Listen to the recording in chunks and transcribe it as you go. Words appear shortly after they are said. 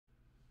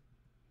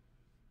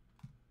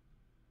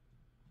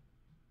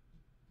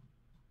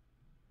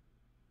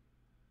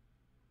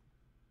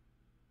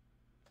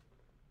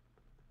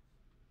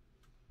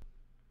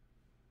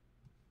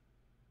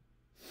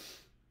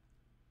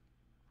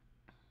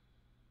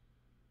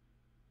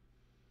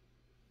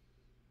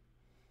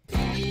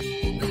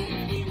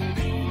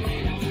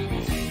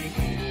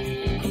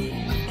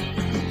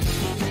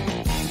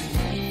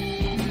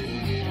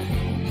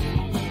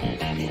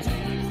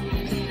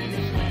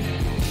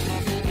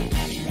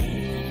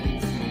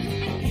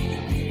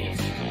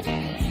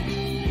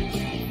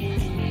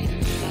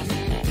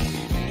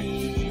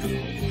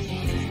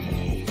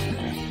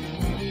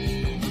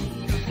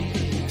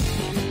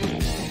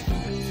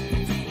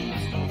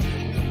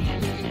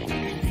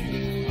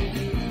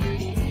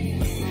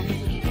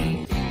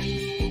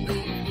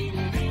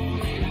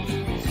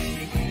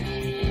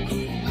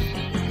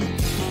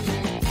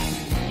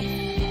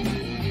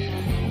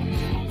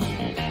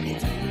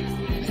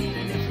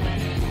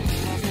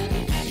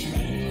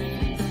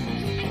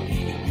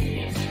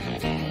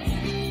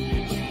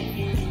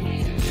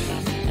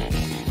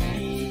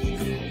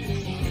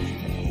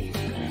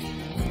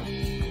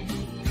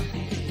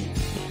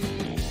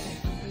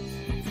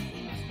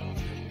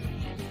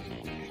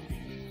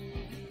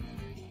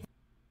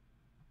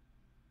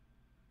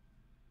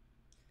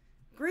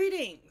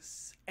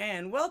Greetings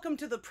and welcome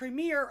to the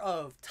premiere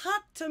of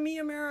Talk to Me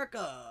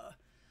America.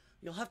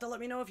 You'll have to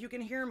let me know if you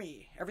can hear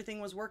me. Everything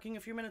was working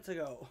a few minutes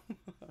ago.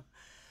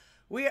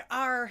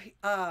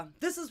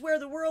 This is where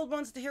the world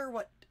wants to hear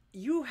what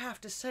you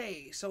have to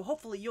say. So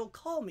hopefully you'll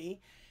call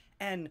me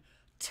and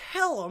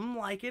tell them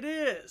like it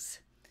is.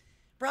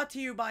 Brought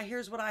to you by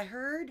Here's What I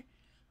Heard.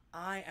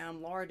 I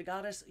am Laura the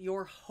Goddess,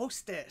 your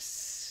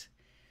hostess.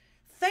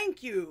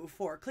 Thank you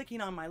for clicking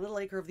on my little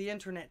acre of the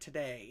internet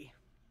today.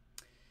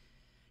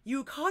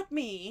 You caught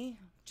me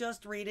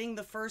just reading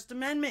the First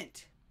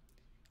Amendment.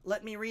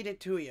 Let me read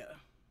it to you.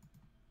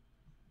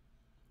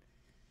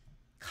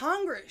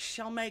 Congress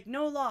shall make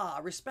no law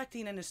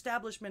respecting an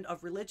establishment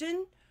of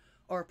religion,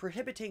 or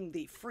prohibiting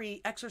the free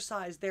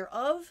exercise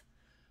thereof,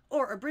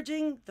 or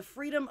abridging the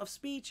freedom of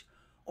speech,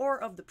 or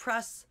of the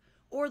press,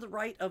 or the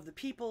right of the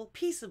people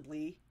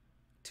peaceably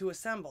to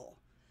assemble,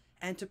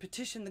 and to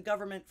petition the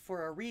government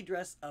for a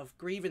redress of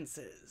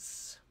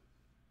grievances.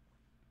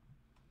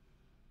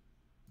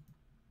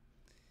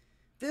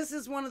 This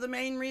is one of the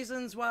main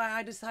reasons why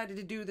I decided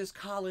to do this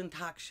call-in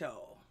talk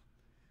show.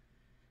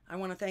 I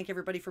want to thank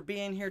everybody for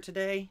being here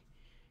today.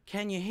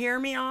 Can you hear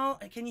me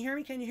all? Can you hear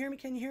me? Can you hear me?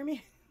 Can you hear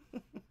me?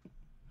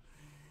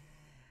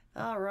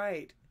 All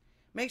right.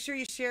 Make sure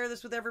you share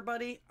this with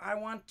everybody. I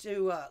want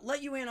to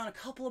let you in on a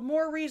couple of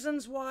more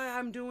reasons why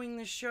I'm doing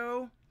this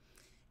show.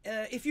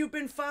 If you've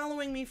been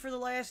following me for the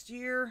last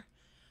year,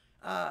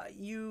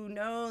 you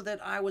know that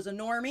I was a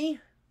normie,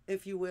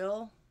 if you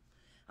will.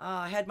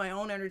 I had my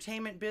own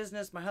entertainment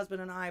business. My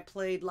husband and I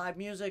played live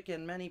music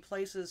in many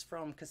places,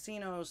 from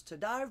casinos to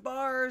dive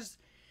bars.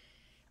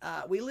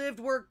 We lived,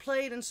 worked,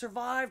 played, and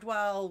survived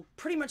while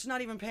pretty much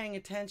not even paying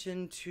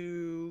attention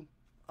to,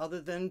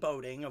 other than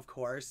boating, of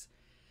course,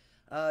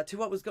 to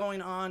what was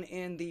going on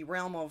in the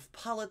realm of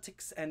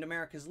politics and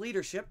America's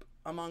leadership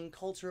among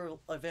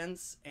cultural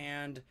events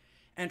and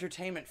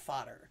entertainment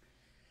fodder.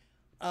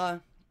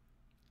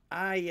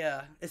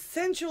 I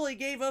essentially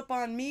gave up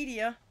on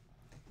media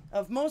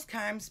of most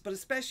kinds, but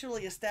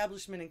especially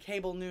establishment and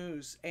cable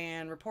news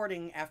and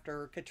reporting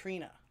after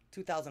Katrina,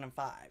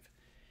 2005.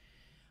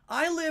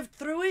 I lived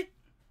through it,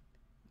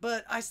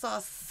 but I saw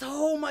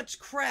so much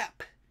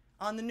crap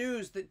on the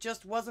news that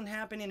just wasn't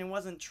happening and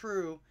wasn't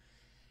true.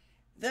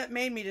 That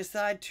made me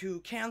decide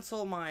to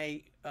cancel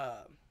my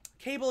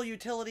cable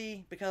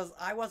utility, because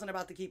I wasn't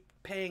about to keep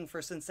paying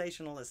for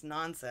sensationalist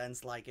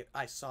nonsense like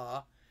I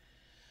saw.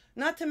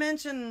 Not to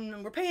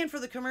mention, we're paying for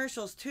the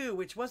commercials too,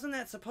 which wasn't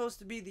that supposed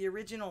to be the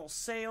original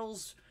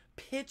sales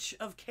pitch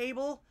of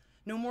cable?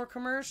 No more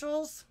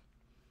commercials?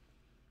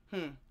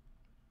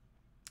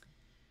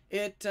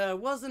 It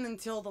wasn't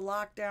until the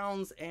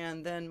lockdowns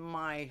and then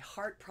my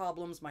heart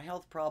problems, my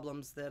health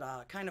problems,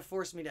 that kind of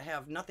forced me to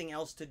have nothing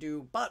else to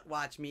do but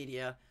watch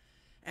media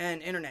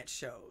and internet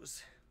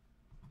shows.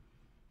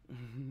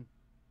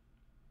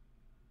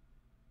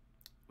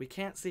 We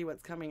can't see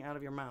what's coming out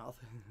of your mouth.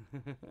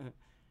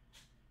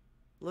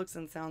 Looks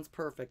and sounds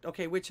perfect.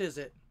 Okay, which is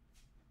it?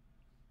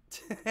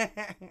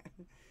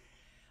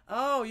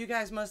 Oh, you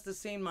guys must have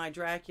seen my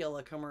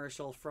Dracula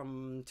commercial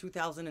from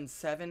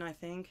 2007, I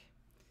think.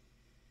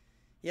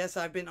 Yes,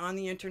 I've been on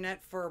the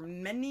internet for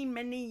many,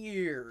 many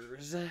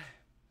years.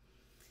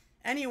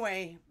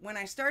 Anyway, when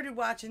I started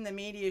watching the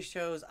media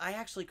shows, I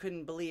actually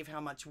couldn't believe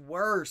how much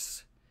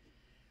worse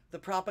the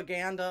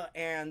propaganda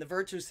and the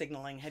virtue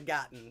signaling had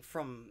gotten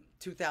from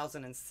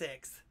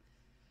 2006.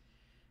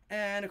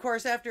 And of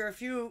course, after a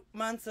few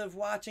months of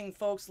watching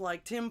folks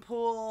like Tim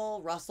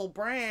Pool, Russell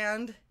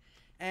Brand,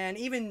 and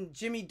even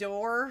Jimmy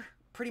Dore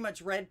pretty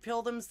much red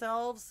pill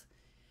themselves,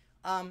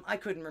 I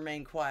couldn't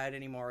remain quiet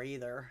anymore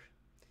either.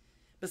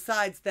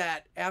 Besides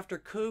that, after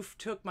Coof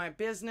took my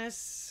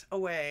business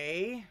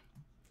away,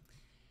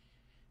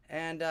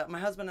 and my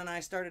husband and I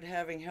started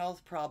having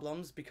health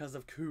problems because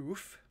of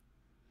Coof,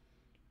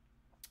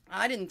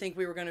 I didn't think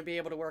we were going to be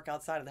able to work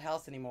outside of the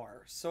house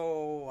anymore.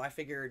 So I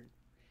figured,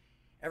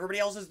 everybody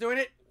else is doing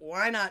it,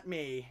 why not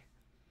me?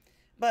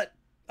 But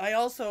I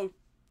also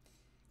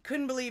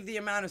couldn't believe the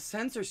amount of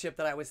censorship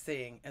that I was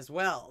seeing as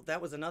well.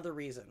 That was another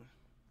reason.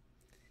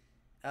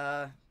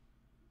 That's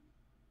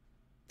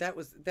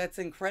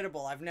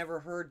incredible. I've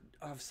never heard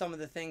of some of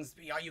the things,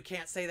 oh, you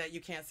can't say that,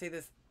 you can't say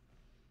this.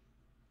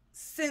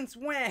 Since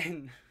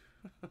when?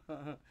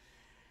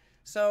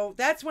 So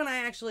that's when I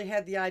actually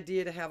had the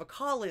idea to have a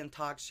call-in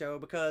talk show,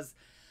 because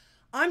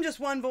I'm just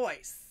one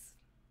voice.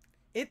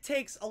 It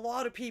takes a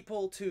lot of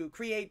people to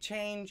create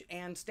change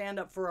and stand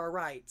up for our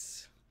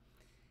rights.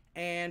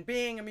 And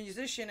being a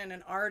musician and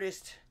an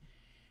artist,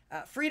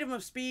 freedom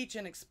of speech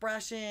and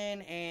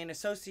expression and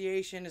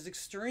association is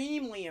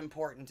extremely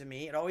important to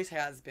me. It always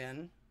has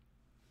been.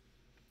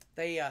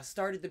 They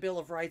started the Bill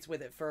of Rights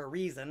with it for a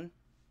reason.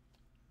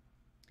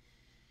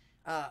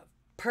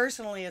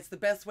 Personally, it's the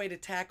best way to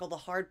tackle the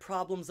hard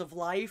problems of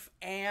life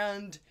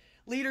and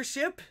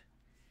leadership.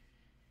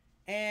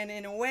 And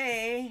in a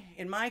way,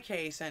 in my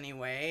case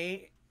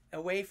anyway, a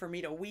way for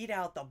me to weed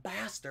out the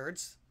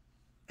bastards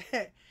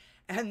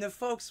and the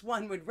folks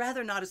one would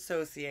rather not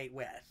associate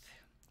with.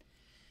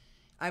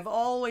 I've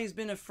always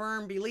been a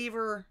firm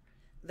believer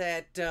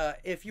that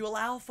if you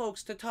allow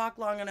folks to talk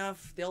long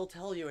enough, they'll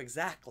tell you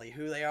exactly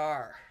who they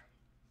are.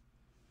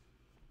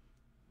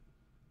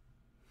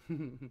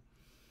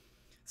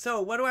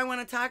 So what do I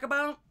want to talk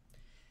about?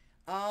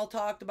 I'll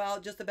talk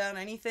about just about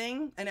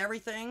anything and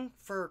everything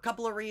for a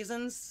couple of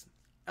reasons.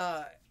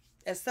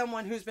 As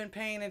someone who's been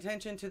paying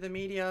attention to the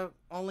media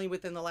only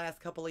within the last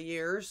couple of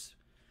years,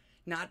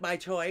 not by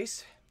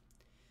choice,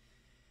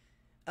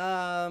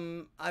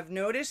 I've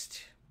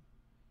noticed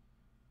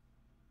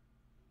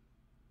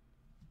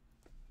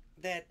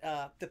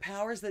that the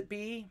powers that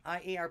be,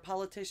 i.e. our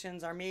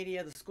politicians, our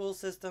media, the school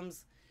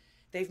systems,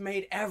 they've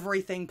made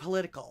everything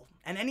political.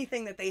 And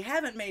anything that they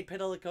haven't made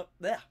political,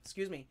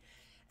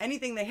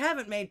 anything they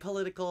haven't made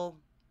political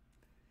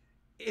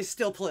is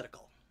still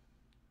political.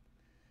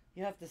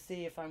 You have to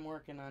see if I'm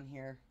working on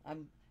here.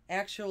 I'm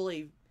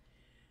actually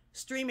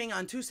streaming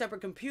on 2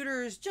 separate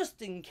computers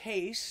just in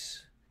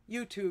case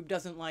YouTube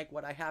doesn't like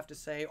what I have to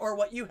say or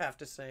what you have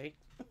to say.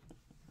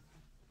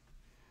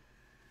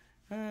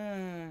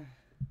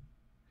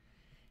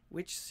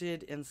 Which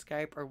SID and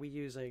Skype are we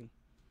using?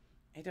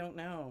 I don't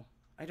know.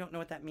 I don't know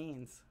what that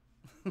means.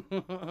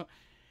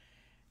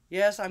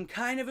 Yes, I'm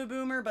kind of a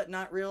boomer, but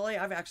not really.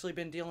 I've actually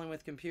been dealing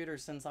with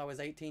computers since I was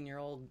 18 years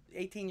old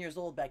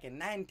back in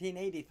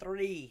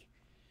 1983.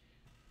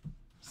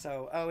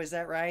 So, oh, is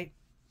that right?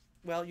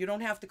 Well, you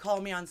don't have to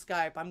call me on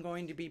Skype. I'm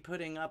going to be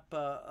putting up,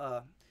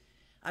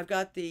 I've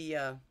got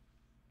the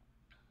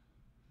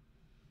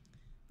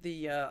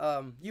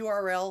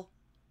URL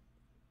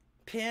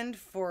pinned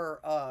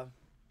for,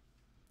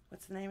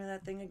 what's the name of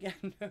that thing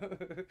again?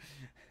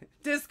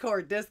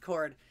 Discord.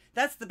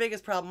 That's the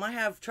biggest problem. I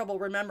have trouble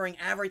remembering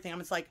everything.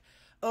 It's like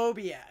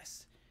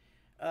OBS,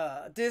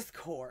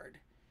 Discord,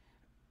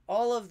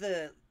 all of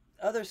the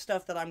other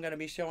stuff that I'm going to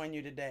be showing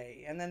you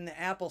today. And then the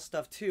Apple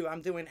stuff too.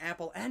 I'm doing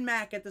Apple and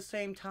Mac at the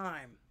same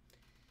time.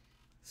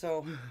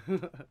 So,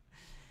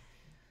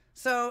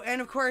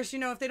 and of course, you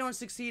know, if they don't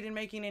succeed in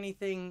making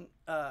anything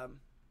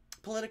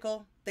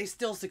political, they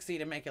still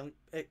succeed in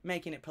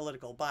making it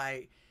political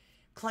by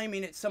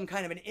claiming it's some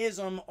kind of an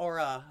ism or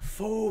a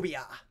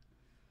phobia.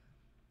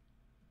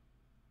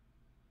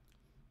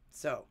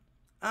 So,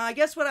 I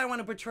guess what I want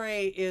to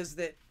portray is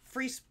that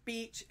free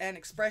speech and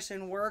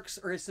expression works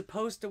or is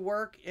supposed to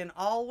work in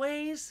all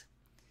ways.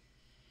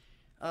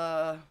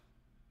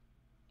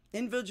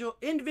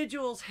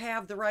 Individuals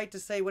have the right to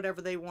say whatever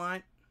they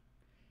want,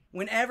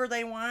 whenever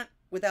they want,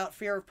 without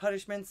fear of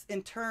punishments.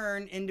 In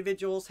turn,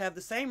 individuals have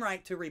the same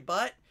right to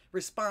rebut,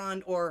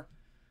 respond, or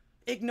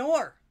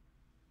ignore.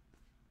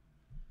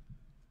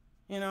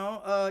 You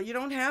know, you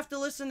don't have to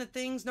listen to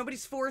things.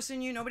 Nobody's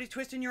forcing you. Nobody's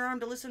twisting your arm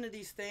to listen to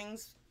these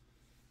things.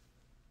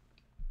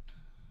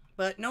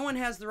 But no one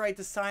has the right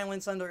to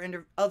silence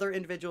other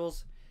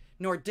individuals,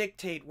 nor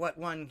dictate what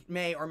one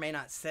may or may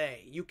not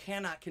say. You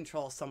cannot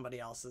control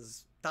somebody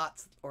else's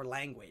thoughts or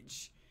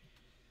language.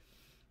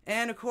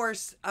 And of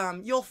course,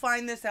 you'll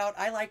find this out.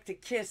 I like to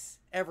kiss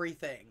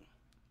everything.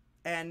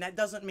 And that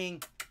doesn't mean...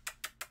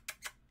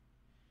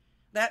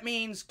 That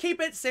means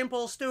keep it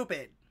simple,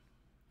 stupid.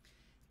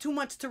 Too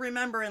much to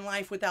remember in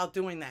life without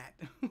doing that.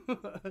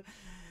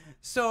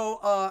 So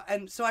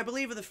I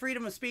believe the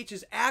freedom of speech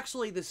is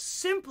actually the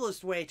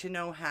simplest way to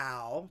know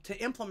how to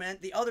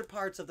implement the other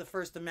parts of the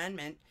First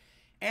Amendment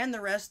and the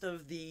rest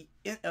of the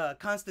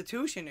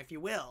Constitution, if you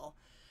will.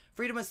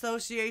 Freedom of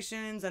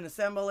associations and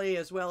assembly,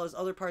 as well as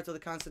other parts of the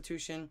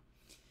Constitution.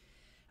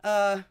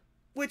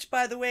 Which,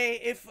 by the way,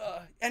 if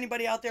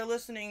anybody out there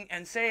listening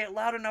and say it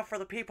loud enough for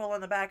the people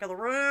in the back of the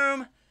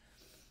room,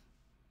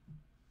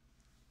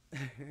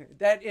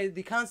 that is,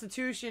 the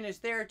Constitution is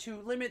there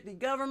to limit the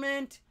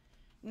government,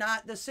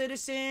 not the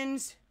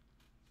citizens.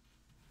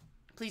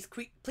 Please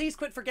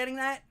quit forgetting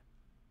that.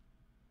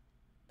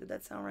 Did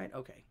that sound right?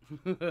 Okay.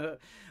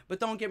 But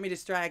don't get me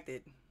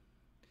distracted.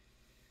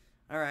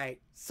 All right.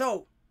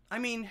 So, I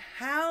mean,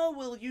 how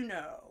will you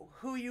know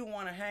who you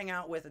want to hang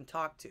out with and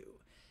talk to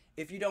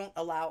if you don't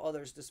allow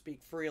others to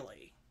speak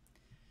freely?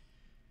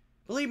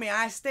 Believe me,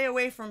 I stay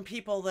away from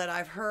people that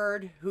I've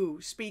heard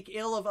who speak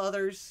ill of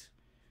others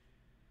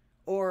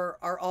or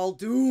are all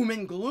doom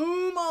and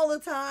gloom all the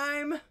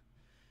time.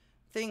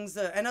 Things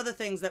and other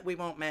things that we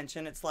won't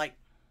mention. It's like,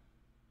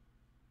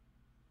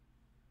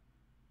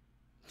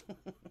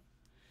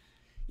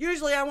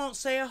 usually I won't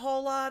say a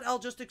whole lot. I'll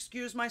just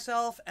excuse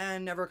myself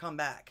and never come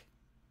back.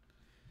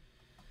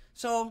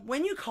 So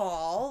when you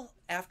call,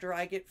 after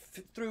I get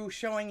through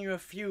showing you a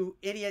few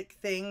idiot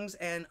things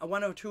and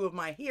one or two of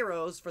my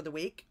heroes for the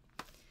week,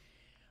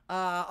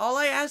 all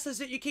I ask is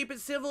that you keep it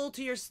civil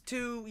to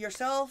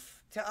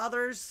yourself, to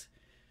others.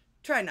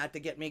 Try not to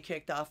get me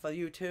kicked off of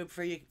YouTube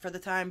for the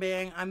time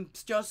being. I'm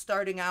just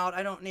starting out.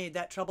 I don't need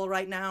that trouble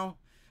right now.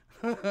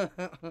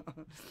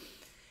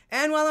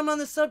 And while I'm on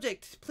the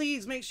subject,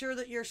 please make sure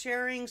that you're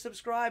sharing,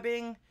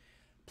 subscribing.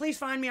 Please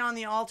find me on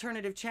the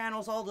alternative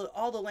channels.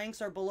 All the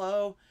links are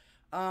below.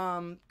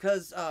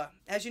 Because,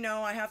 as you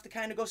know, I have to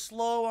kind of go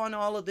slow on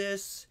all of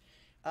this.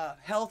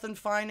 health and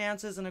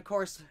finances. And of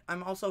course,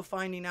 I'm also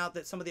finding out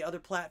that some of the other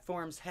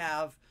platforms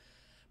have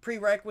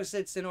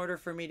prerequisites in order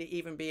for me to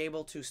even be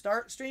able to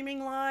start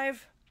streaming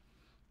live.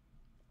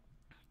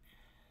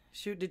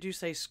 Shoot, did you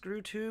say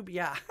screw tube?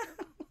 Yeah.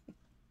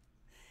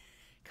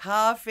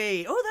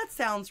 Coffee. Oh, that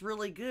sounds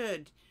really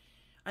good.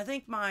 I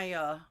think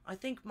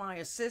my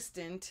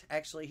assistant,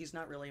 actually he's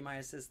not really my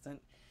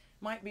assistant,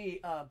 might be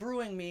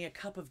brewing me a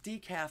cup of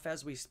decaf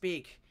as we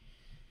speak.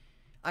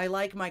 I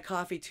like my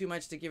coffee too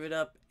much to give it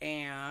up,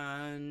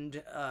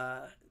 and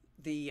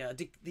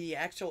the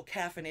actual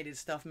caffeinated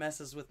stuff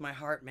messes with my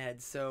heart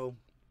meds, so.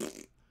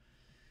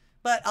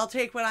 But I'll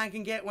take what I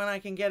can get when I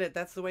can get it.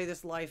 That's the way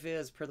this life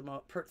is for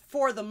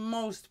the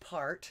most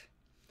part.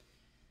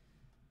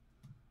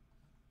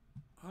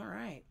 All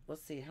right,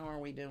 let's see. How are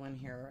we doing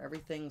here?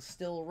 Everything's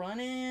still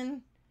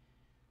running.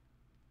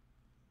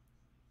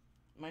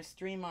 My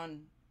stream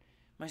on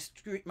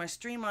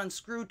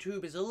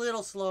ScrewTube is a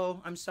little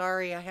slow. I'm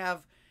sorry. I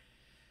have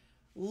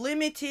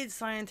limited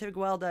scientific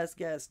wild-ass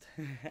guest.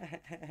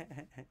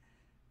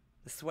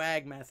 The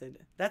swag method.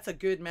 That's a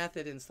good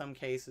method in some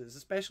cases,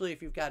 especially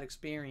if you've got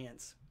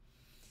experience.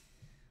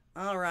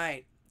 All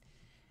right.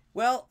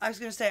 Well, I was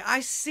going to say,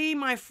 I see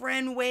my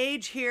friend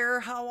Wage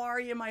here. How are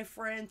you, my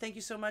friend? Thank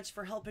you so much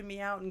for helping me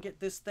out and get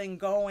this thing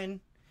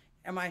going.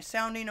 Am I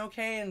sounding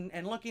okay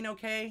and looking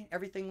okay?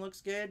 Everything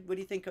looks good? What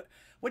do you think?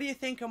 What do you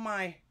think of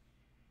my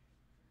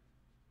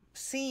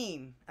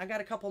scene? I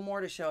got a couple more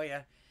to show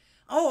you.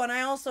 Oh, and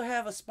I also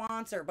have a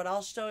sponsor, but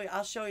I'll show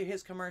you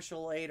his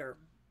commercial later.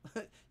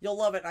 You'll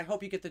love it. I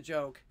hope you get the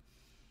joke.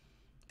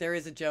 There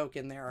is a joke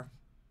in there.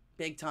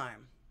 Big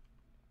time.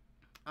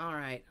 All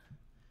right.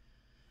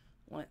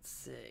 Let's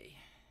see.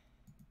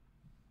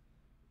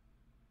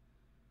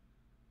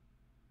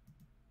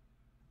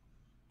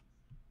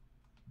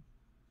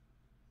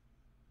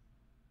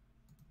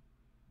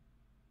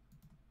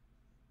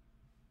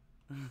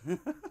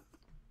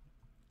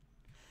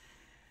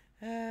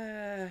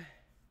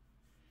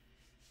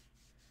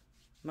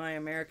 My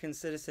American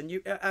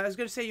citizen. I was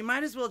going to say, you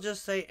might as well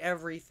just say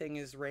everything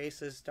is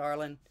racist,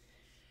 darling.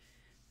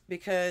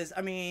 Because,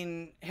 I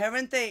mean,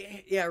 haven't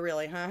they... Yeah,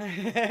 really, huh?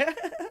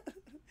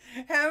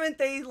 Haven't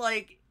they,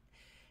 like...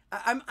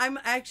 I'm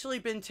actually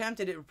been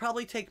tempted. It would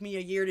probably take me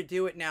a year to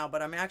do it now,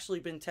 but I'm actually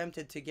been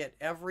tempted to get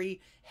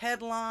every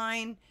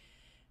headline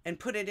and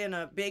put it in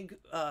a big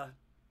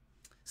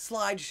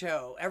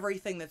slideshow.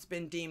 Everything that's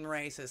been deemed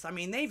racist. I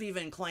mean, they've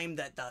even claimed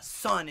that the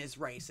sun is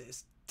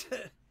racist.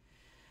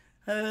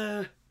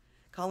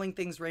 Calling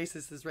things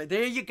racist is right.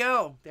 There you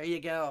go. There you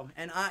go.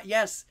 And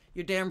yes,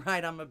 you're damn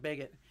right, I'm a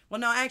bigot.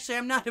 Well, no, actually,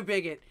 I'm not a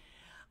bigot.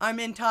 I'm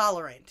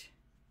intolerant.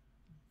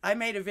 I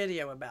made a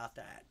video about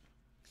that.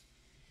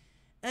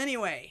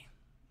 Anyway,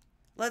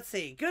 let's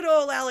see. Good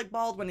old Alec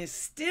Baldwin is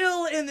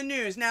still in the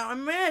news. Now,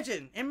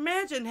 imagine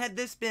had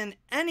this been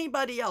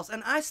anybody else.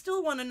 And I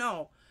still want to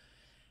know,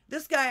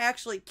 this guy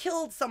actually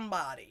killed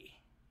somebody.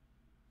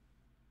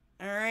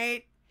 All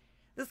right?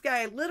 This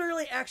guy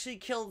literally actually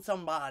killed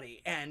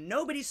somebody. And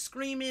nobody's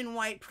screaming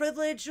white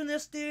privilege in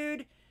this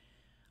dude.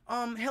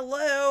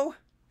 Hello?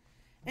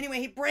 Anyway,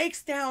 he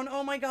breaks down.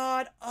 Oh my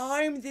God,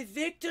 I'm the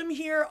victim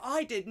here.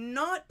 I did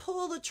not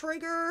pull the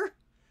trigger.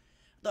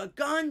 The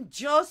gun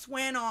just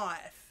went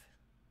off.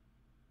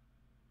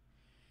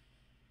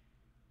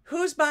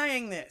 Who's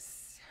buying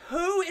this?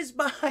 Who is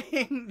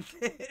buying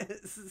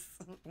this?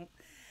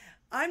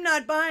 I'm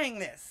not buying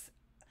this.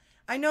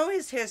 I know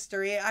his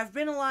history. I've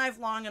been alive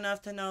long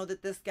enough to know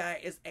that this guy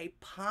is a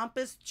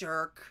pompous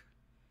jerk.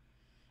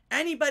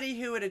 Anybody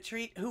who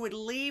would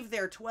leave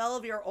their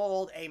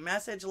 12-year-old a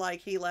message like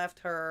he left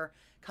her,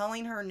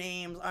 calling her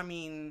names, I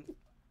mean,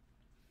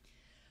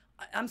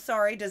 I'm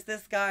sorry, does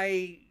this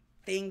guy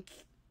think...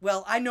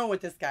 Well, I know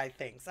what this guy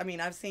thinks. I mean,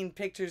 I've seen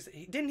pictures.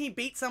 Didn't he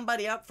beat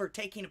somebody up for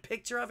taking a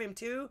picture of him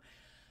too?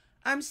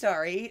 I'm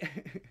sorry.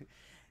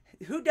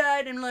 Who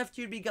died and left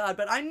you to be God?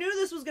 But I knew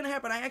this was going to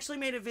happen. I actually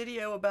made a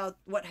video about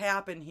what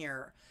happened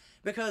here.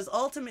 Because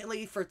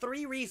ultimately, for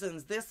 3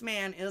 reasons, this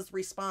man is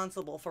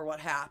responsible for what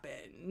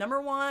happened. Number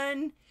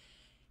one,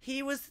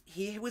 he was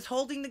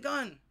holding the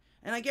gun.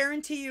 And I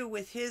guarantee you,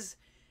 with his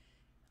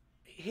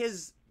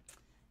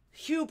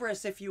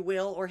hubris, if you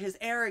will, or his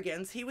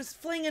arrogance, he was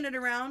flinging it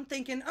around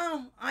thinking,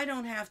 oh, I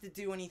don't have to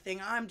do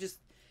anything. I'm just,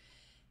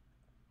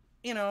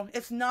 you know,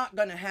 it's not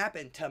going to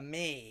happen to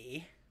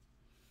me.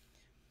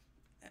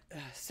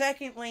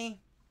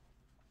 Secondly,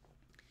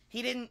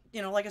 he didn't,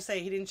 you know, like I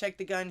say, he didn't check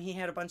the gun. He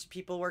had a bunch of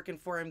people working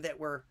for him that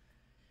were,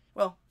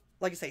 well,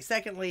 like I say,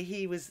 secondly,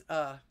 he was,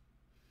 all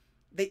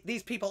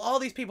these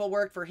people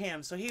worked for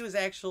him. So he was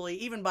actually,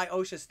 even by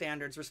OSHA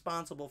standards,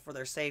 responsible for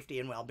their safety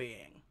and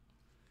well-being.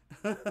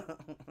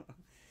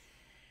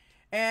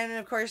 And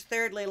of course,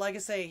 thirdly, like I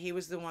say, he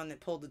was the one that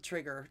pulled the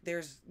trigger.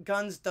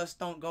 Guns just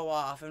don't go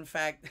off. In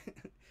fact,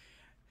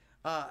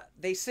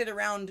 they sit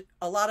around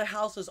a lot of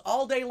houses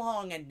all day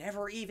long and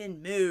never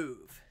even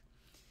move.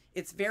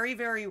 It's very,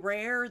 very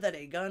rare that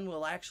a gun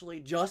will actually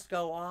just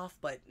go off,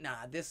 but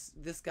nah, this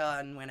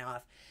gun went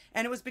off.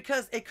 And it was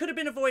because it could have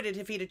been avoided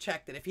if he'd have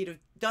checked it, if he'd have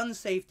done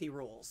safety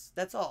rules.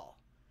 That's all.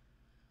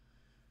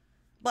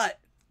 But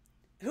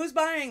who's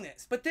buying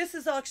this? But this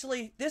is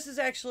actually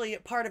a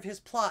part of his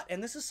plot,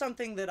 and this is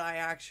something that I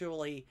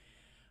actually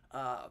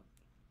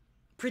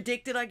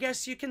predicted, I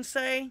guess you can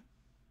say.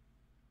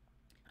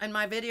 And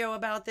my video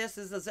about this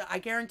is I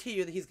guarantee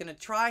you that he's going to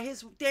try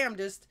his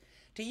damnedest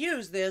to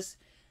use this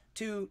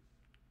to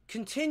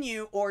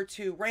continue or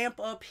to ramp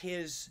up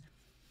his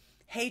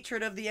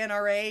hatred of the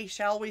NRA,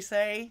 shall we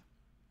say.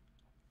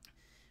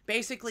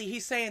 Basically,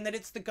 he's saying that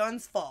it's the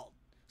gun's fault.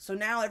 So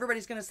now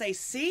everybody's going to say,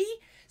 see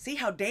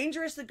how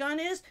dangerous the gun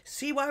is?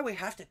 See why we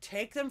have to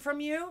take them from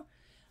you?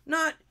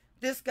 Not,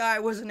 this guy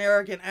was an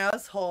arrogant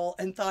asshole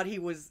and thought he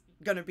was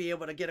going to be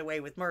able to get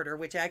away with murder,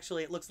 which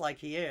actually it looks like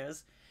he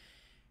is.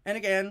 And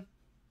again,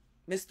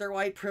 Mr.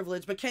 White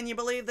Privilege. But can you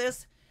believe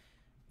this?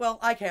 Well,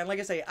 I can. Like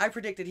I say, I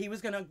predicted he was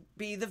going to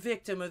be the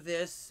victim of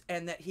this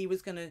and that he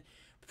was going to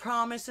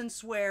promise and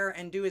swear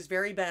and do his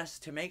very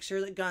best to make sure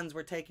that guns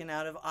were taken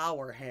out of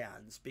our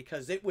hands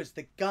because it was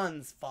the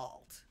gun's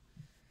fault.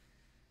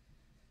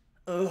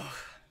 Ugh.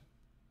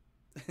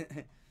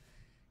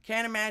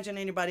 Can't imagine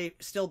anybody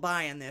still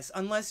buying this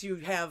unless you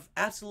have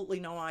absolutely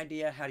no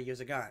idea how to use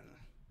a gun.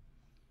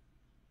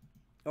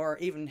 Or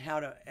even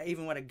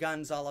what a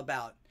gun's all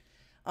about.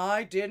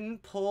 I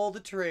didn't pull the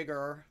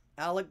trigger.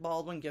 Alec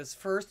Baldwin gives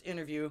first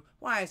interview.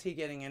 Why is he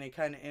getting any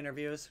kind of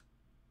interviews?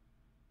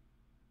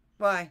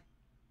 Why?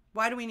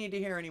 Why do we need to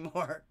hear any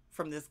more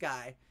from this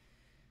guy?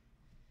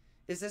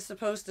 Is this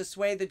supposed to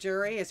sway the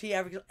jury? Is he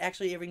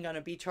actually even going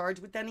to be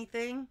charged with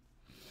anything?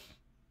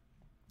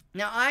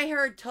 Now, I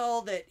heard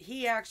told that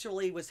he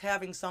actually was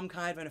having some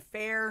kind of an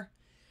affair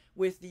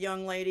with the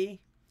young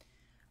lady.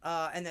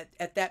 And that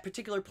at that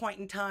particular point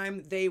in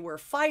time, they were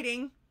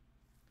fighting.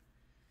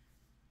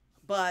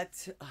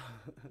 But,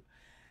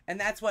 and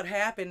that's what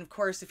happened. Of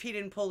course, if he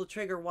didn't pull the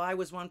trigger, why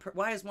is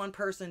one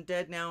person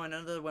dead now and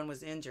another one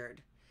was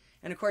injured?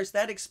 And of course,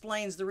 that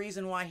explains the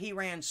reason why he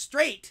ran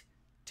straight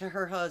to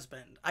her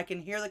husband. I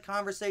can hear the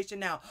conversation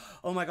now.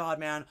 Oh my God,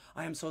 man.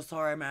 I am so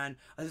sorry, man.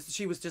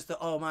 She was just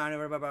oh man.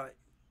 Blah, blah, blah.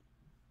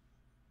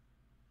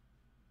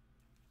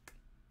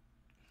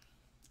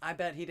 I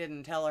bet he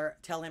didn't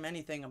tell him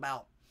anything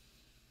about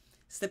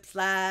slip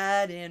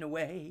sliding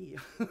away.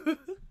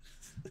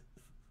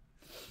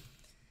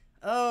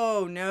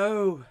 Oh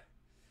no.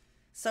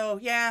 So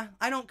yeah,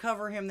 I don't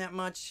cover him that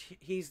much.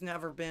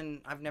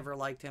 I've never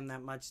liked him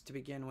that much to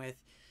begin with.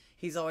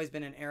 He's always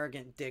been an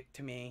arrogant dick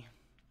to me.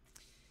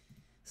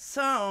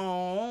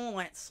 So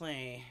let's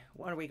see,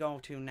 what do we go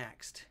to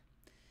next?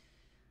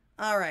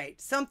 All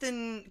right,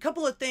 a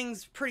couple of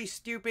things pretty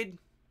stupid.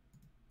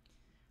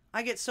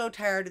 I get so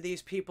tired of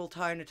these people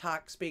trying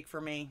to speak for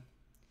me.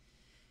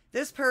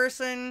 This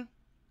person,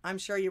 I'm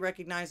sure you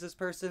recognize this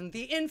person,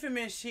 the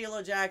infamous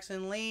Sheila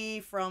Jackson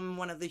Lee from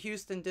one of the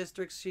Houston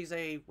districts. She's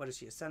a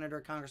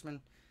senator,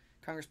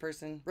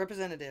 congressperson,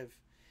 representative.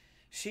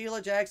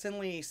 Sheila Jackson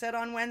Lee said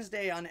on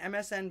Wednesday on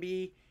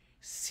MSNBC,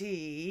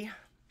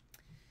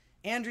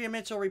 Andrea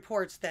Mitchell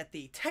reports that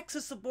the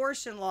Texas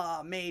abortion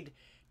law made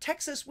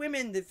Texas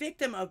women the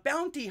victim of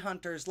bounty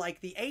hunters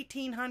like the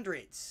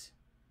 1800s.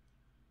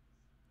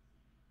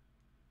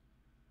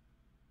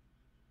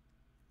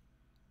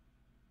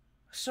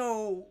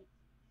 So,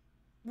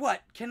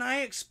 what? Can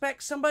I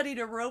expect somebody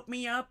to rope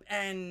me up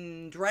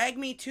and drag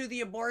me to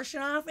the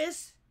abortion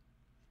office?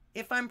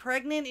 If I'm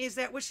pregnant, is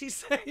that what she's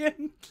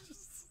saying?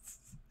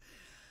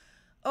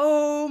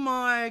 Oh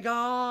my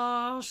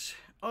gosh.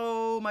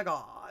 Oh my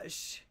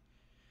gosh.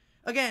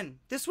 Again,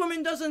 this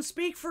woman doesn't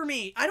speak for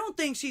me. I don't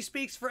think she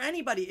speaks for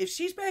anybody. If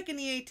she's back in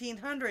the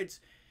 1800s,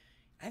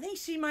 I think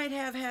she might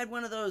have had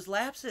one of those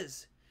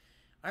lapses.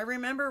 I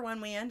remember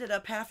when we ended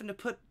up having to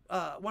put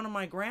one of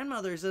my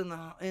grandmothers in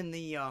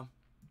the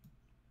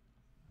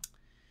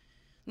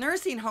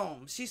nursing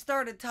home. She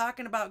started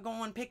talking about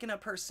picking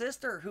up her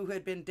sister who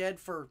had been dead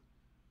for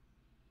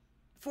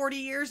 40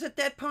 years at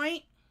that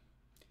point.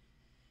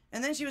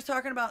 And then she was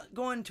talking about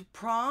going to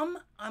prom.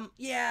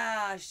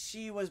 Yeah,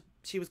 she was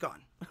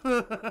gone.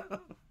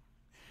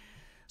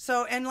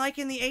 So, and like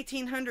in the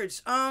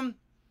 1800s,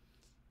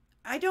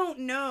 I don't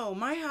know.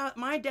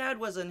 My dad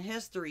was a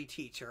history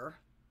teacher.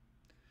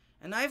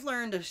 And I've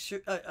learned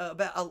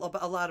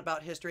a lot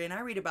about history, and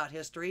I read about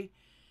history.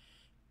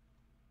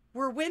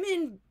 Were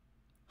women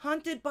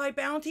hunted by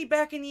bounty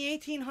back in the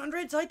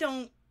 1800s? I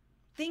don't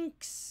think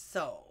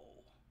so.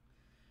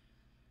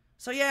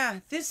 So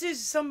yeah, this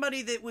is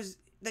somebody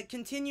that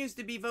continues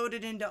to be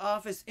voted into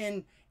office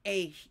in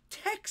a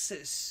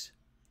Texas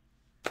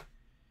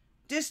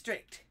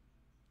district.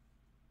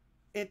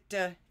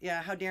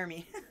 Yeah, how dare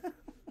me.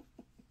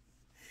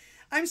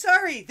 I'm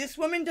sorry, this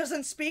woman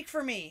doesn't speak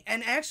for me.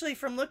 And actually,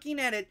 from looking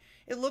at it,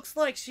 it looks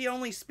like she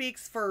only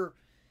speaks for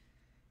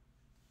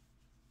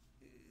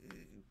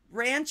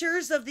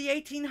ranchers of the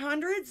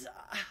 1800s.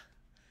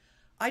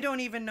 I don't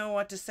even know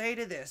what to say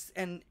to this.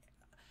 And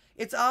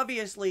it's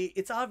obvious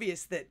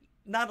that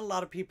not a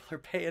lot of people are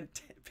paying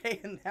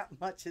that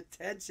much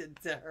attention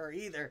to her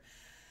either.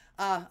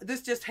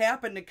 This just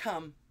happened to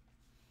come.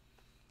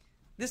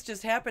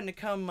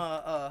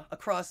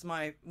 Across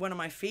one of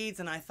my feeds,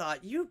 and I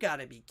thought, you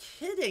gotta be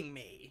kidding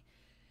me.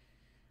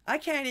 I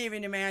can't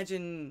even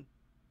imagine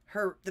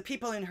the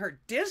people in her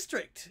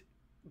district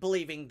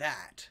believing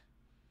that.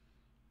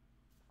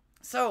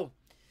 So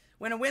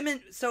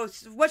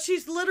what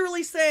she's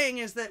literally saying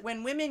is that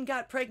when women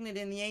got pregnant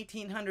in the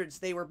 1800s,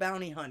 they were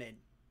bounty hunted.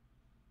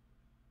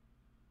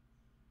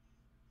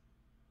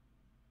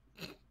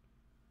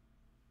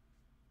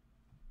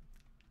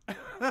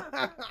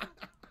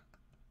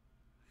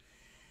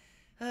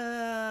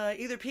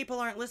 Either people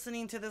aren't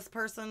listening to this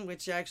person,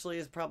 which actually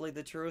is probably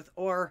the truth,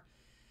 or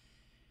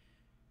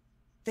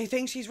they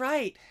think she's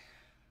right.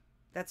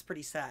 That's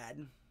pretty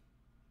sad.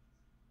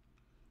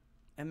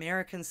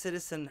 American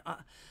citizen.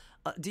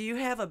 Do you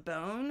have a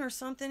bone or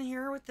something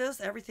here with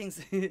this?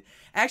 Everything's...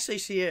 Actually,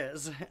 she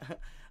is.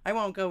 I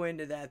won't go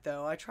into that,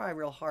 though. I try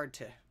real hard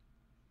to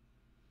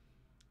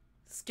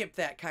skip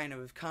that kind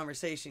of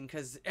conversation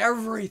because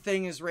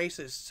everything is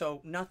racist,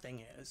 so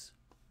nothing is.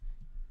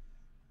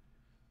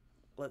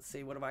 Let's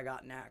see, what have I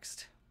got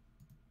next?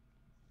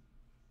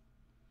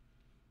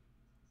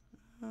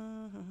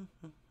 All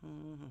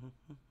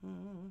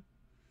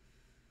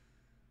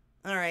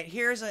right,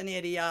 here's an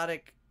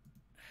idiotic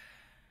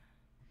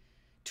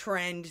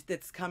trend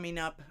that's coming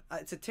up.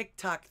 It's a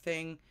TikTok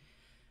thing.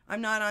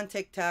 I'm not on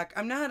TikTok.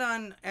 I'm not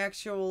on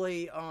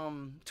actually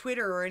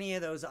Twitter or any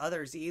of those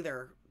others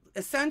either.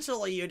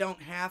 Essentially, you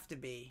don't have to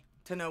be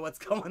to know what's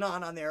going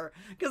on there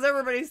because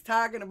everybody's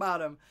talking about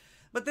them.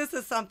 But this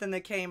is something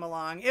that came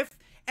along.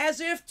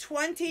 As if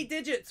 20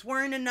 digits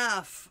weren't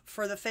enough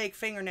for the fake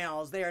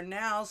fingernails, they are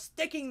now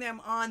sticking them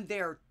on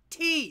their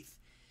teeth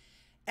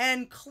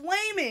and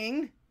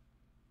claiming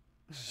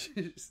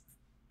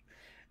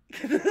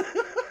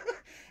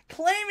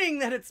claiming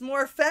that it's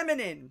more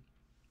feminine.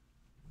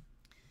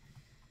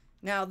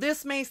 Now,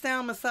 this may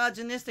sound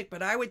misogynistic,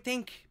 but I would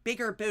think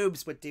bigger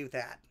boobs would do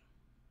that.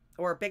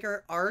 Or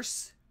bigger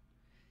arse.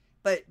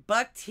 But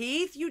buck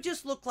teeth, you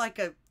just look like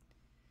a...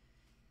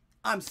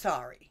 I'm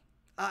sorry.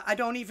 I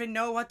don't even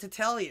know what to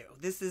tell you.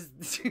 This is...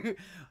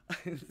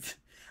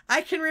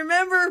 I can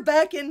remember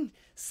back in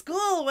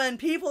school when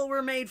people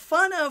were made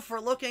fun of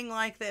for looking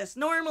like this.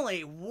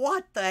 Normally,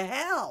 what the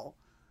hell?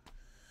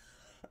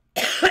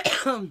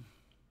 Do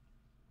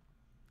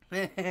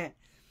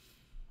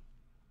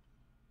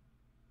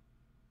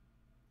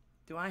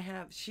I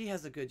have... She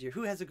has a Goodyear.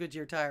 Who has a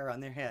Goodyear tire on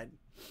their head?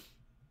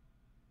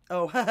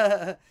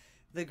 Oh,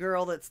 the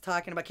girl that's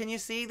talking about... Can you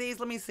see these?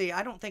 Let me see.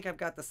 I don't think I've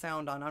got the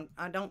sound on.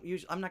 I'm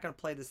not going to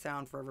play the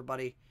sound for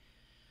everybody.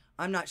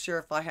 I'm not sure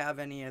if I have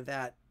any of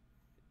that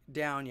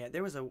down yet.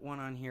 There was a one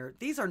on here.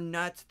 These are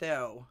nuts,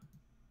 though.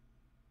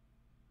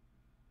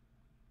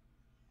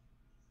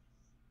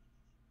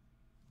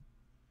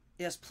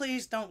 Yes,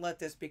 please don't let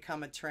this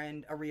become a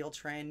trend, a real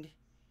trend.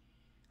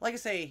 Like I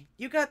say,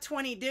 you got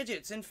 20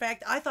 digits. In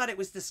fact, I thought it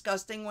was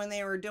disgusting when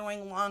they were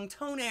doing long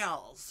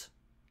toenails.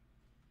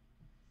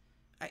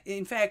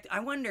 In fact, I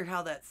wonder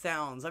how that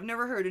sounds. I've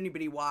never heard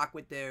anybody walk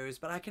with those,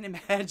 but I can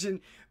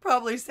imagine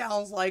probably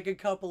sounds like a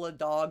couple of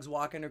dogs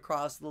walking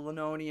across the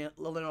linoleum.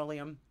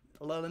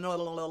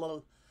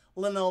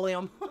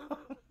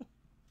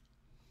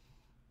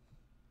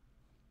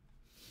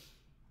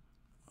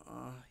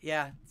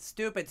 Yeah,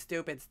 stupid.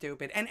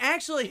 And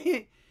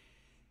actually,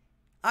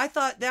 I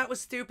thought that was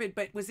stupid,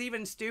 but was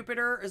even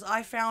stupider is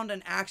I found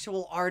an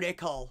actual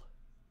article.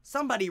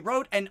 Somebody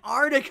wrote an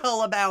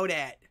article about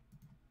it.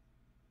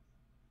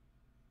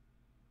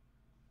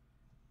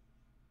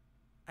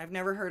 I've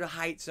never heard of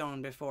height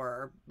zone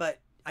before,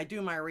 but I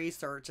do my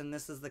research, and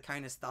this is the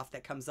kind of stuff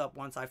that comes up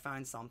once I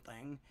find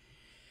something.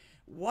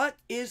 What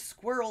is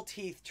squirrel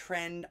teeth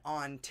trend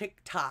on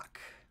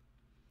TikTok?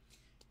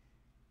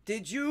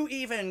 Did you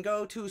even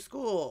go to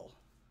school?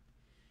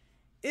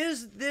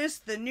 Is this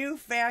the new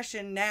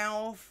fashion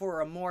now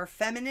for a more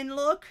feminine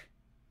look?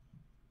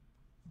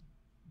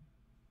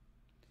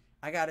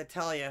 I gotta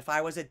tell you, if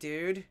I was a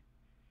dude,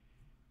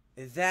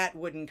 that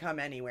wouldn't come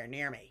anywhere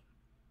near me.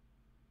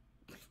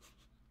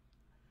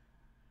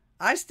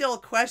 I still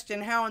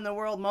question how in the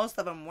world most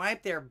of them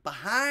wipe their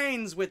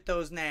behinds with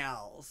those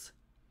nails.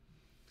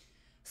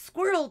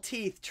 Squirrel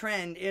teeth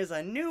trend is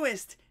a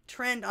newest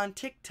trend on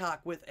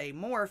TikTok with a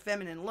more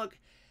feminine look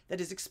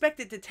that is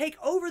expected to take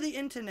over the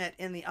internet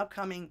in the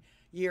upcoming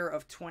year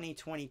of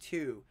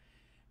 2022.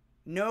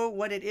 Know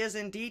what it is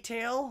in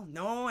detail?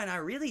 No, and I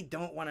really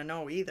don't want to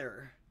know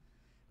either.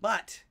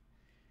 But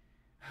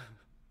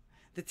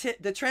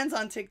the trends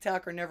on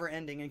TikTok are never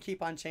ending and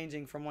keep on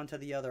changing from one to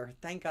the other.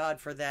 Thank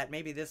God for that.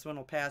 Maybe this one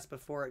will pass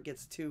before it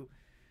gets too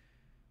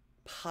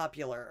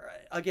popular.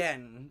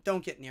 Again,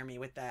 don't get near me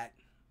with that.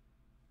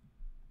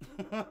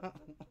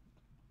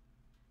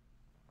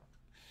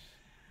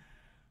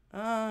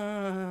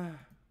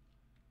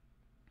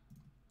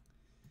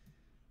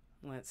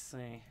 Let's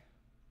see.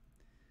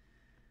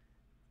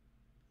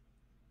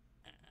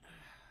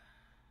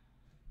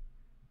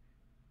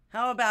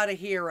 How about a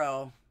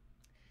hero?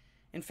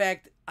 In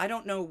fact, I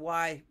don't know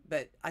why,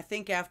 but I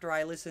think after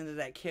I listened to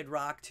that Kid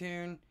Rock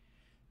tune,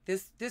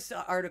 this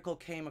article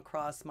came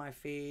across my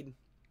feed.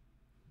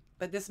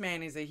 But this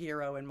man is a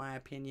hero in my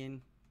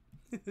opinion.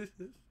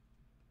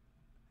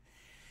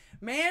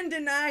 Man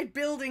denied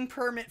building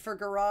permit for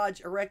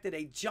garage, erected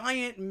a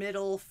giant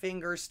middle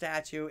finger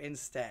statue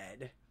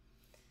instead.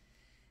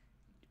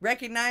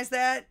 Recognize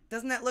that?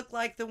 Doesn't that look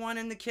like the one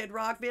in the Kid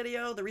Rock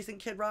video? The recent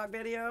Kid Rock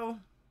video?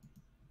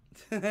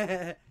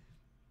 I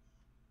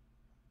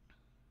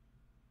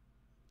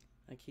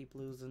keep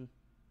losing.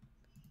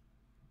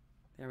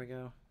 There we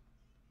go.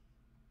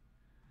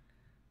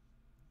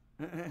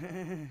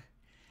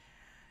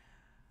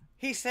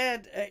 He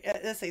said,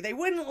 let's see, they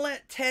wouldn't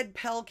let Ted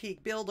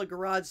Pelkey build a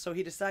garage, so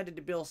he decided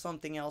to build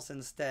something else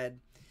instead.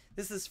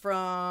 This is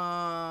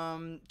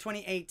from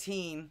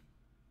 2018.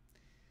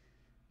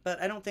 But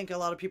I don't think a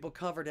lot of people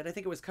covered it. I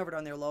think it was covered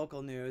on their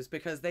local news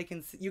because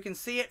you can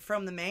see it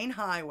from the main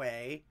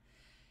highway.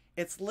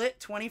 It's lit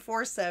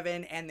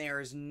 24/7 and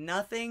there's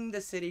nothing the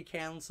city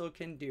council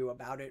can do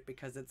about it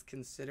because it's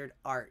considered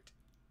art.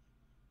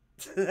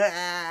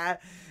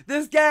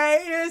 This guy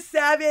is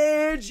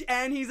savage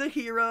and he's a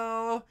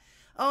hero.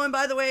 Oh, and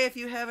by the way, if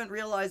you haven't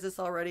realized this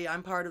already,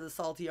 I'm part of the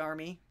Salty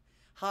Army.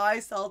 Hi,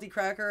 Salty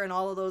Cracker and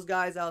all of those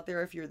guys out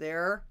there if you're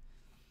there.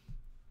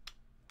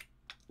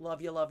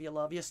 Love you, love you,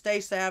 love you.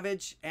 Stay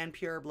savage and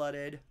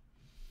pure-blooded.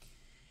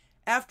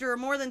 After a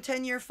more than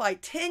 10-year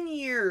fight, 10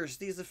 years,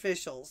 these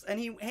officials, and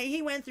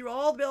he went through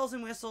all the bells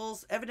and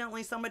whistles.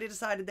 Evidently, somebody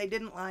decided they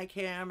didn't like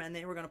him, and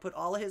they were going to put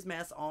all of his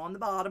mess on the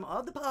bottom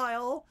of the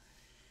pile.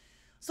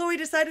 So he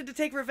decided to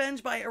take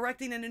revenge by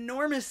erecting an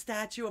enormous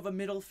statue of a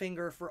middle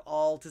finger for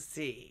all to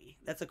see.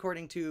 That's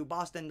according to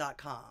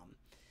Boston.com.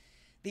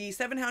 The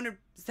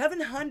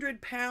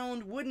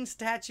 700-pound wooden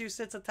statue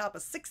sits atop a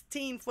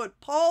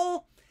 16-foot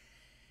pole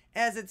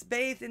as it's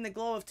bathed in the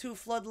glow of 2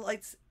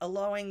 floodlights,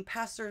 allowing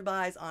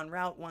passersby on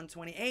Route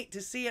 128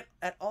 to see it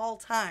at all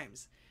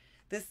times.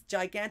 This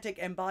gigantic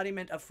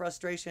embodiment of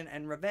frustration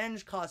and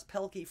revenge cost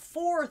Pelkey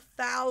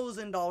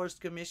 $4,000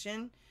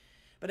 commission.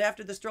 But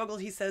after the struggle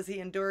he says he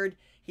endured,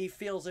 he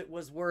feels it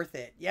was worth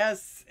it.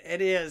 Yes,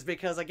 it is,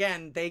 because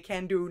again, they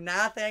can do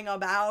nothing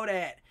about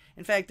it.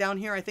 In fact, down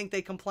here, I think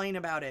they complain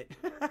about it.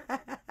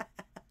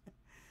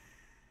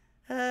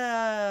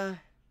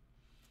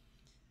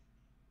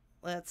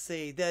 Let's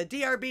see. The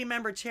DRB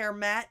member chair,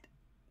 Matt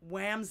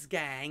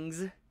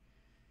Wamsgangs,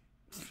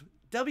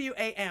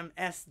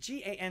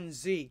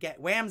 W-A-M-S-G-A-N-Z,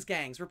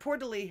 Wamsgangs,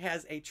 reportedly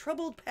has a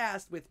troubled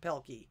past with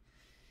Pelkey.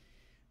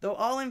 Though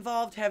all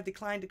involved have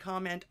declined to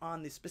comment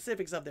on the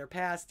specifics of their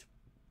past,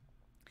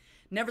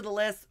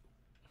 nevertheless,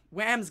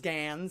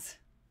 Wamsgans,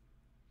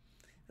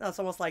 that's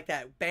almost like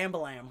that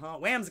Bambalam, huh?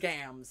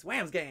 Wamsgams,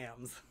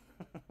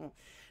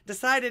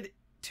 decided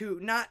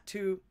not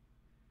to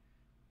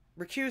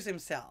recuse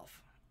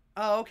himself.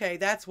 Oh, okay,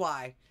 that's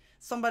why.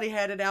 Somebody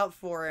had it out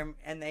for him,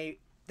 and they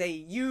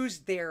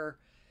used their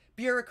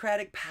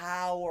bureaucratic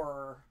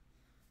power.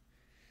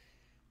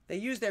 They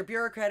used their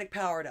bureaucratic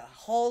power to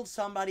hold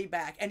somebody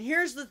back. And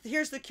here's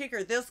the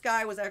kicker. This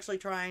guy was actually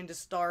trying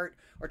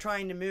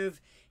to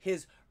move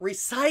his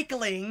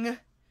recycling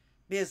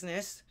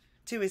business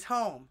to his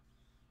home.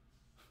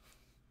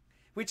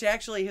 Which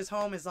actually his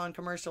home is on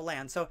commercial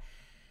land. So,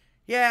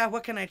 yeah,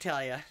 what can I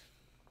tell you?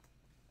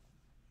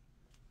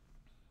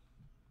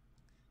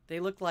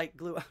 They look like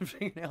glue-on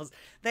fingernails.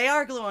 They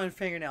are glue-on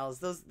fingernails.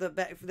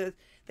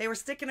 They were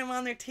sticking them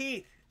on their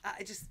teeth.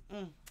 I just...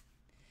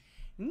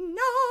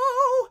 No!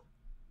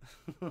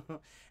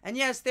 And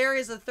yes, there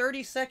is a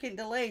 30-second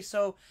delay.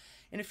 So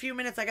in a few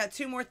minutes, I got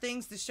 2 more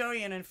things to show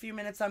you. And in a few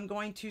minutes, I'm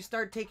going to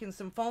start taking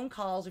some phone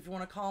calls if you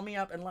want to call me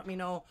up and let me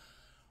know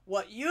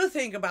what you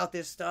think about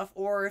this stuff.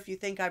 Or if you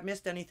think I've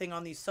missed anything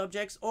on these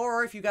subjects.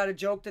 Or if you got a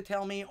joke to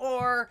tell me.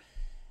 Or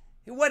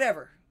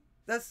whatever.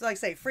 That's like I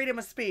say, freedom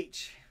of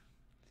speech.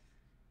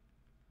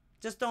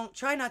 Just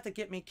try not to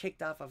get me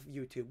kicked off of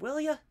YouTube, will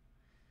ya?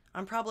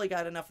 I'm probably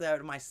got enough of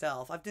that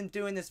myself. I've been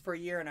doing this for a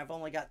year and I've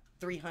only got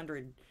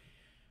 300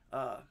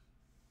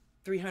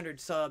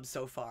 subs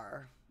so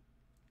far.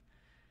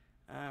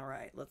 All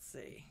right, let's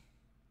see.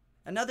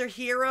 Another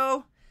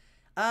hero.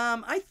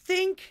 I'm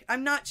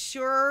not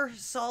sure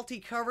Salty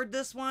covered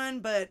this one,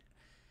 but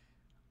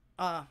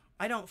I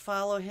don't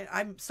follow him.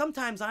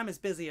 Sometimes I'm as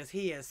busy as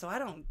he is, so I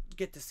don't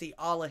get to see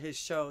all of his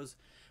shows.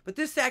 But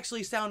this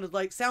actually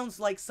sounds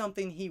like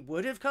something he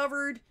would have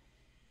covered.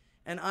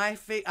 And I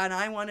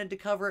wanted to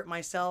cover it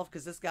myself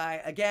because this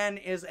guy, again,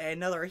 is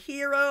another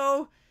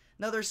hero.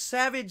 Another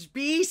savage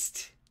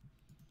beast.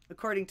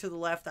 According to the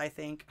left, I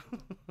think.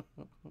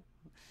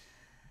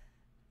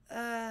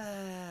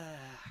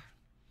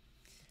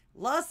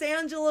 Los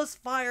Angeles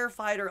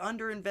firefighter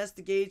under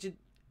investigation.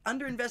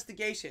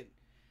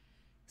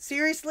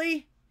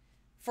 Seriously?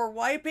 For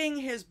wiping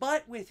his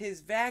butt with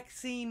his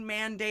vaccine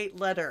mandate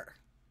letter.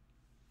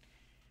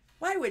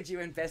 Why would you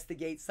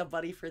investigate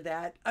somebody for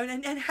that? I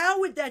mean, and how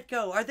would that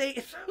go? Are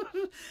they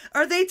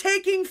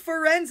taking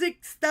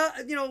forensic stuff,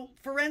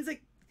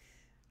 forensic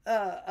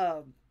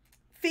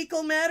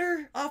fecal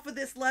matter off of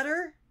this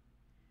letter?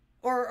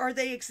 Or are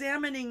they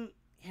examining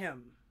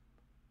him?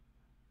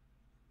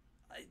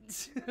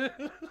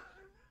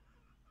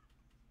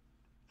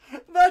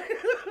 But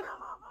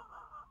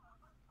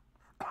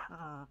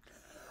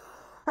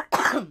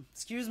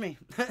excuse me.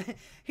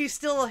 He's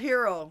still a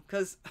hero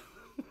because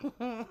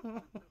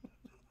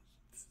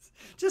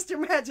just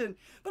imagine.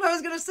 But I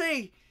was going to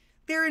say,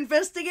 they're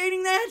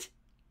investigating that?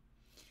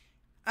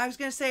 I was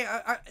going to say,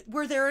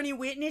 were there any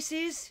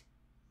witnesses?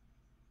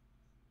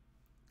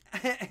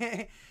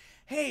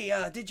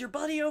 Hey, did your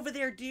buddy over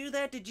there do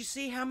that? Did you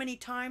see how many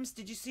times?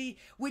 Did you see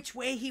which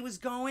way he was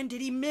going?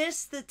 Did he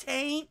miss the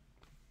taint?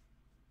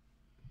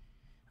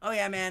 Oh,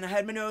 yeah, man. I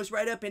had my nose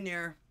right up in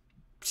there.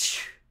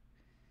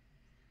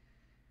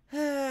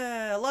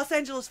 Los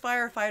Angeles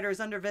firefighter is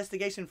under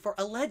investigation for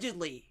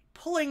allegedly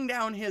pulling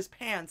down his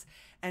pants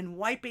and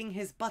wiping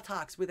his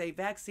buttocks with a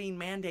vaccine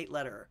mandate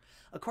letter.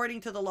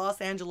 According to the Los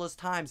Angeles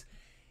Times,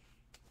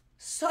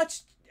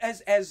 such,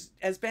 as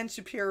Ben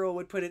Shapiro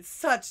would put it,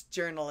 such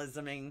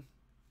journalisming.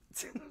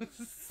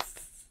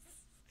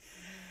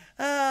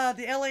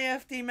 The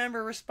LAFD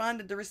member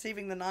responded to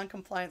receiving the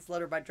non-compliance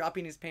letter by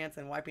dropping his pants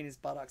and wiping his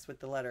buttocks with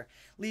the letter,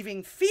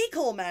 leaving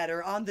fecal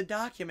matter on the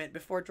document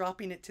before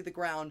dropping it to the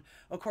ground,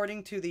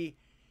 according to the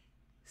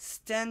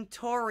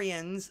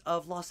Stentorians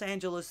of Los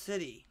Angeles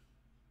City,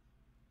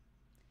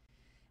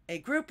 a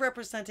group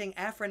representing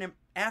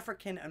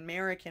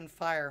African-American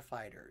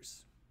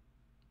firefighters.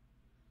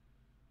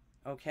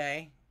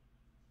 Okay.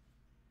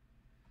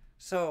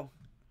 So,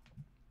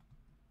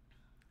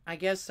 I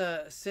guess,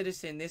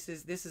 citizen, this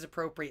is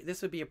appropriate.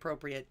 This would be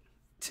appropriate.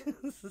 That's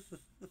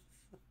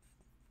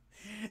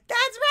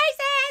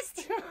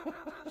racist!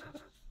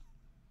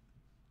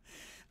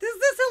 This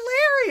is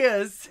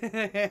hilarious.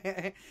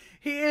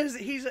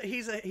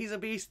 He's a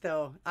beast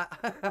though.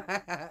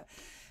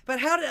 But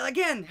how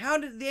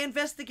did they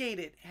investigate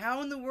it?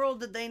 How in the world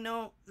did they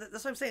know?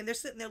 That's what I'm saying. They're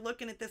sitting there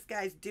looking at this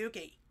guy's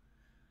dookie.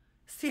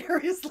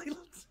 Seriously.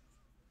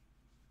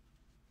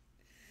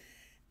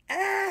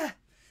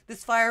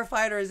 This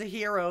firefighter is a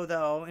hero,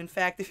 though. In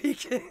fact, if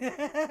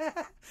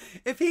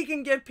he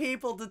can get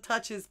people to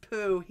touch his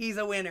poo, he's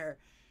a winner.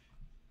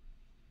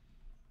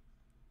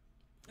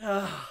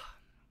 Ugh.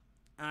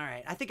 All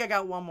right, I think I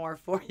got one more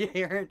for you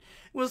here.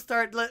 We'll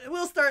start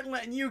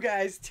letting you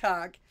guys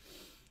talk.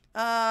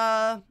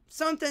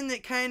 Something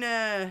that kind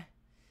of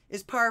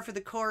is par for the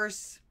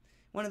course.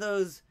 One of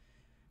those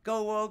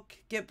go woke,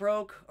 get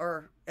broke,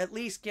 or at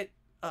least get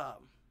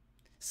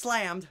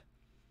slammed.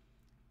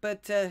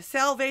 But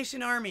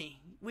Salvation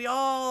Army, we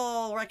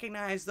all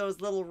recognize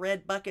those little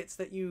red buckets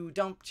that you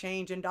dump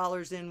change and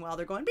dollars in while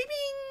they're going bing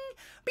bing,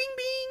 bing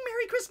bing,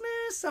 Merry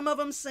Christmas. Some of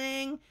them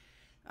sing.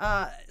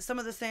 Some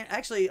of the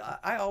actually,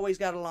 I always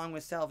got along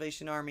with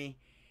Salvation Army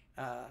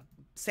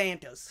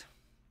Santas.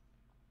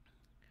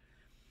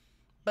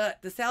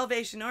 But the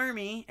Salvation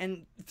Army,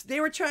 and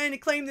they were trying to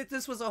claim that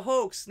this was a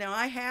hoax. Now,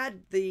 I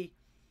had the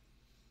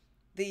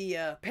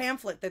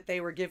pamphlet that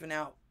they were giving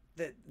out,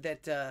 that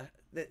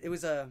it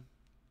was a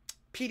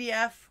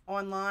PDF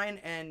online,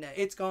 and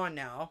it's gone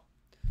now.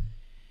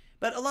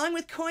 But along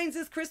with coins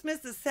this Christmas,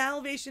 the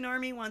Salvation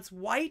Army wants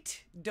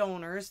white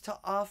donors to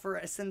offer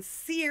a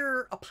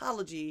sincere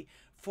apology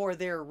for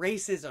their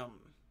racism.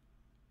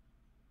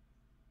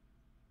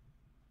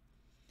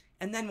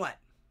 And then what?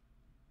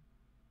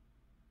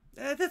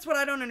 That's what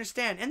I don't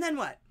understand. And then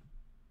what?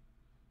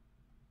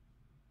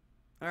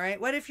 All right,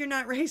 what if you're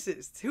not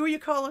racist? Who are you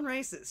calling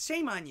racist?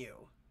 Shame on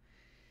you.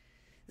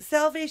 The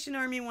Salvation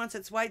Army wants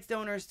its white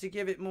donors to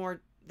give it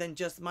more than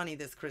just money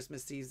this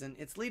Christmas season.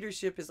 Its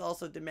leadership is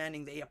also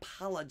demanding they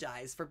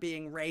apologize for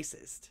being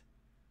racist.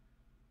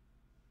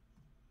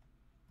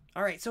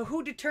 All right, so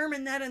who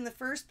determined that in the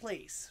first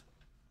place?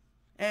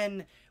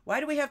 And why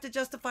do we have to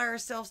justify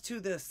ourselves to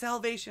the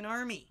Salvation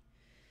Army?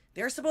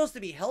 They're supposed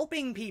to be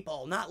helping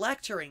people, not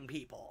lecturing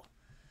people.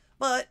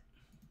 But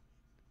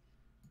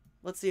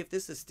let's see if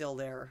this is still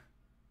there.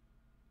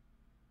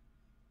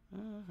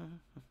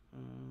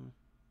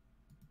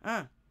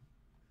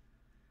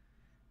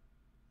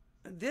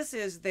 This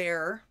is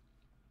their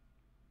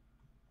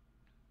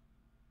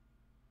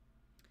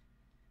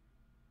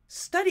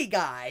study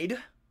guide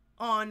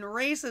on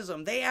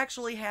racism. They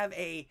actually have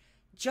a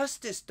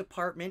Justice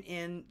Department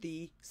in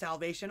the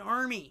Salvation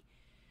Army.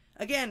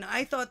 Again,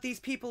 I thought these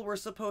people were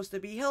supposed to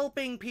be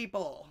helping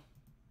people.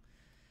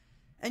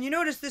 And you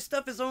notice this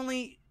stuff is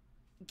only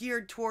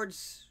geared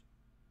towards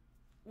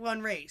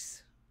one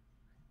race.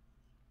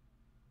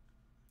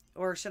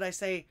 Or should I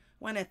say,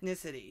 one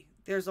ethnicity.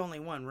 There's only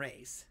one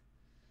race.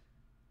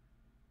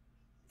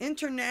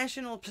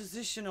 International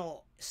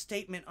Positional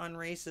Statement on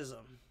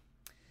Racism.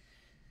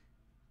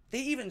 They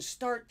even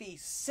start the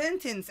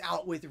sentence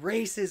out with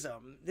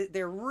racism.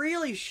 They're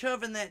really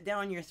shoving that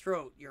down your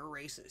throat. You're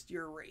racist,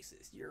 you're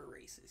racist, you're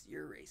racist,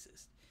 you're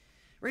racist.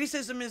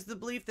 Racism is the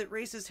belief that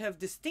races have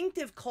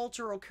distinctive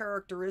cultural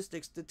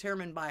characteristics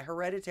determined by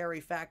hereditary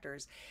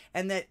factors,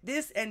 and that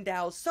this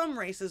endows some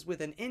races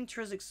with an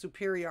intrinsic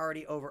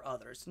superiority over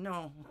others.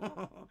 No.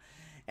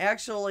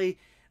 Actually,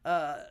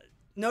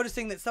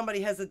 noticing that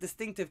somebody has a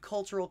distinctive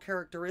cultural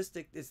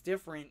characteristic that's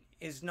different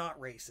is not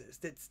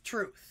racist. It's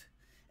truth.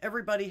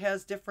 Everybody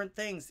has different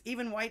things.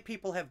 Even white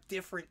people have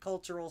different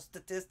cultural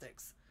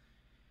statistics.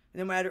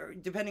 No matter,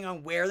 depending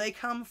on where they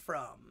come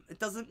from. It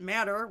doesn't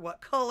matter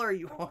what color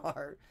you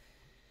are.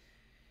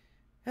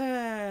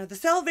 The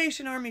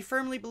Salvation Army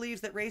firmly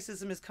believes that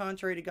racism is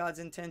contrary to God's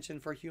intention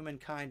for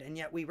humankind, and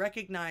yet we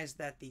recognize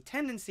that the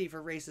tendency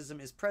for racism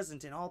is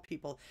present in all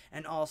people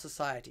and all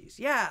societies.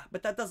 Yeah,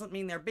 but that doesn't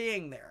mean they're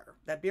being there.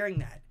 They're being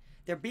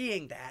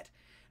that.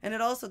 And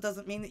it also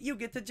doesn't mean that you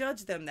get to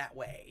judge them that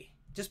way,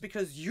 just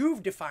because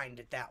you've defined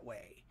it that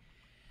way.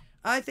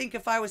 I think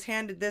if I was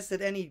handed this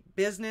at any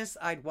business,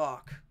 I'd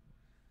walk.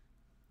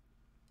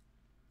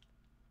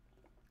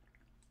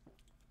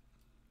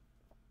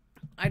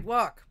 I'd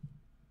walk.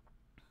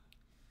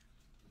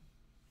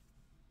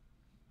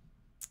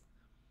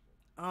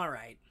 All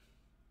right.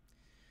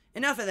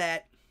 Enough of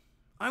that.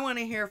 I want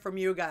to hear from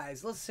you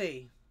guys. Let's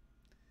see.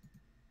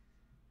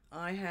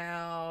 I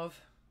have...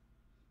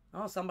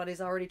 Oh, somebody's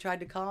already tried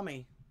to call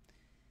me.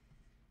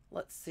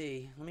 Let's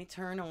see. Let me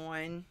turn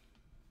on...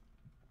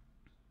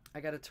 I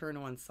got to turn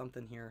on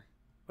something here.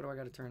 What do I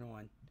got to turn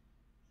on?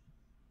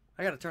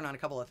 I got to turn on a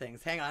couple of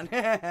things. Hang on.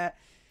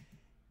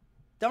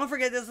 Don't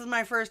forget, this is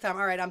my first time.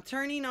 All right, I'm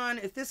turning on...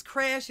 If this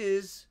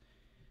crashes,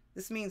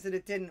 this means that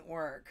it didn't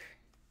work.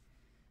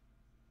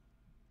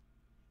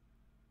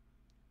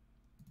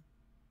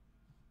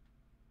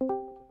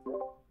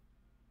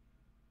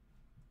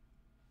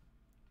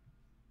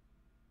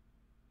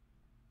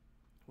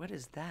 What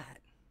is that?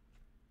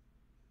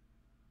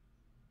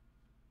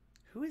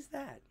 Who is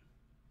that?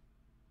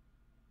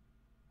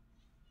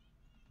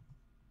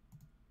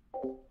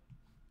 All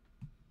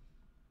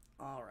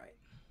right.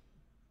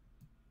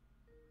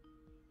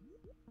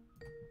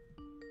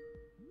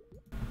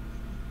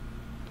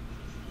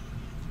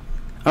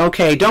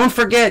 Okay, don't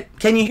forget.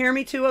 Can you hear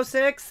me,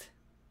 206?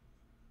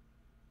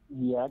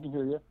 Yeah, I can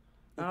hear you.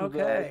 Okay.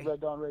 This is,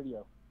 Red Dawn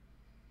Radio.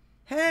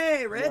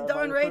 Hey, Red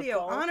Dawn Radio.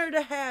 caller? Honored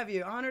to have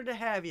you. Honored to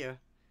have you.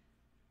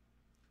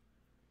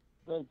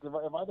 Thanks.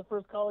 Am I the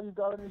first caller you've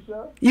got on your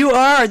show? You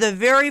are the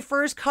very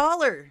first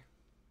caller.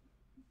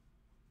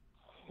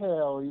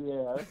 Hell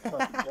yeah, that's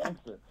fucking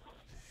gangster.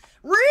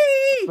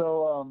 Ree!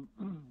 So,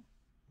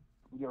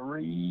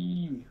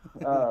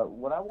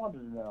 what I wanted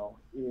to know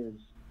is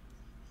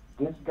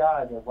this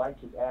guy that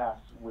wiped his ass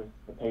with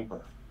the paper.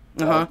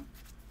 Uh-huh.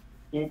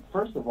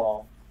 First of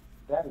all,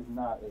 that is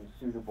not a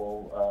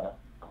suitable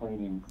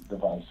cleaning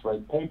device,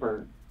 right?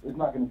 Paper is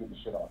not going to get the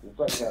shit off. It's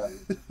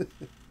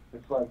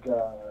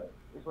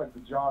like the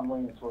John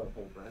Wayne toilet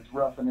paper. It's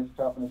rough and it's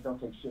tough and it don't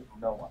take shit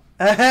from no one.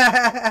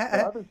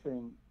 The other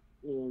thing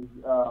is,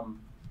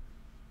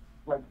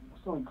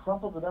 so he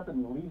crumples it up and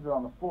he leaves it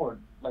on the floor.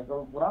 Like,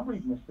 when I'm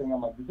reading this thing,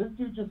 I'm like, did this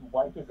dude just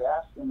wipe his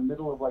ass in the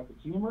middle of, like, the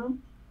team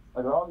room?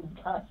 Like, are all these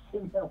guys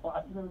sitting there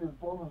watching him and he's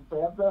pulling his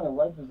pants down and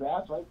wipes his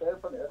ass right there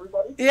in front of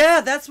everybody?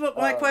 Yeah, that's what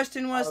my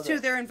question was,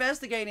 too. They're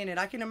investigating it.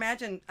 I can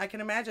imagine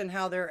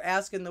how they're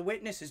asking the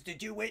witnesses,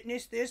 did you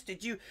witness this?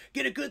 Did you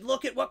get a good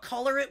look at what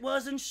color it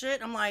was and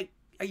shit? I'm like,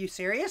 are you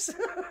serious?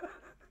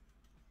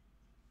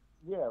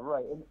 Yeah,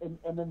 right.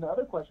 And then the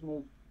other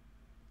question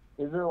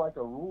is there like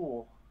a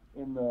rule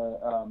in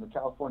the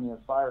California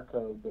Fire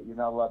Code that you're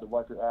not allowed to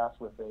wipe your ass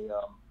with a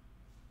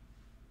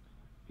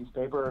piece of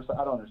paper or something?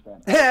 I don't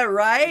understand.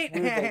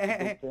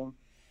 Right?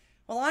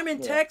 Well, I'm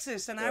in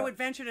Texas, and I would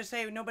venture to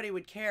say nobody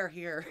would care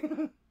here.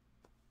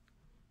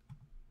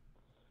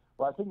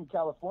 Well, I think in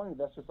California,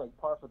 that's just like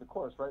par for the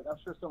course, right? I'm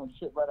sure someone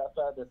shit right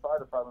outside their fire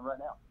department right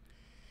now.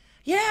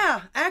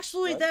 Yeah,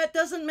 actually, that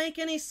doesn't make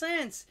any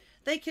sense.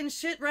 They can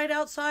shit right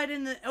outside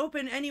in the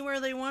open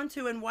anywhere they want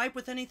to and wipe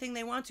with anything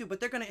they want to,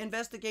 but they're going to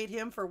investigate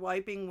him for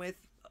wiping with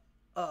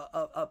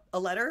a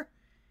letter?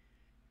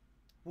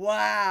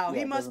 Wow,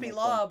 he must be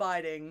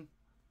law-abiding.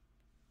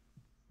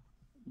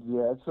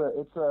 Yeah,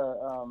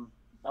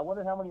 I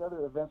wonder how many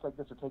other events like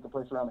this are taking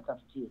place around the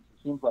country, too.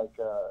 It seems like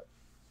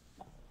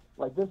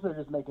this is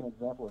just making an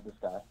example of this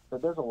guy.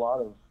 But there's a lot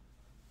of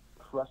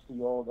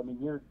crusty old, I mean,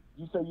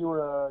 you say you're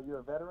a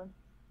veteran?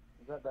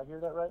 Did I hear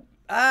that right?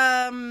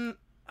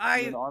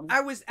 I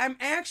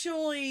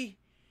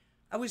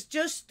was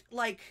just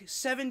like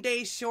 7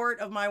 days short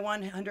of my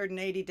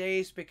 180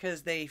 days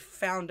because they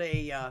found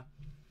they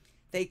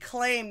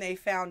claim they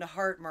found a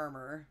heart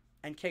murmur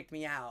and kicked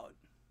me out.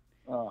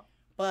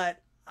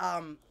 But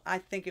I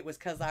think it was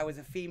because I was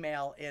a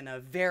female in a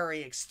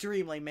very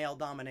extremely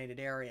male-dominated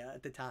area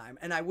at the time,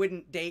 and I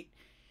wouldn't break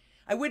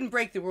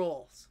the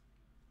rules.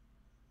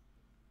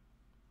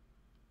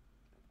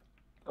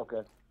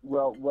 Okay.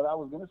 Well, what I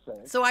was going to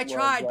say... So I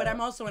tried, but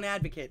I'm also an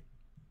advocate.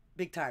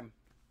 Big time.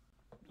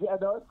 Yeah,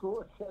 no, it's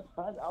cool. It's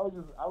fine. I was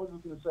just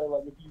going to say,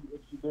 like, if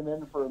you've been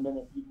in for a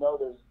minute, you know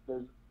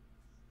there's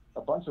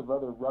a bunch of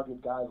other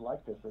rugged guys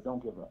like this that don't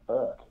give a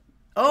fuck.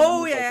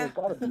 Oh, yeah. yeah. Like, there's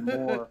got to be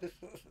more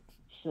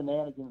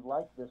shenanigans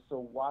like this.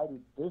 So why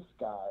did this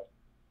guy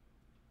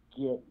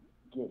get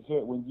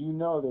hit when you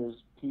know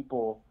there's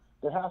people...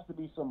 There has to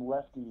be some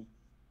lefty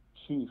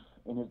chief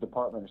in his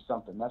department or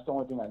something. That's the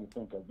only thing I can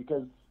think of,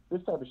 because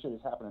this type of shit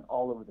is happening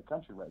all over the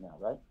country right now,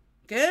 right?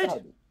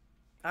 Good.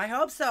 I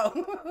hope so.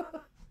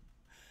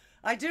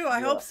 I do. I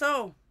hope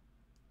so.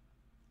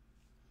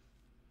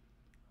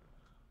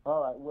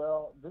 All right.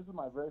 Well, this is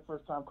my very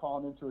first time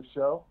calling into a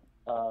show.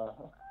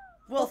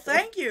 Well,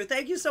 thank you.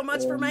 Thank you so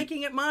much for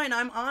making it mine.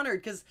 I'm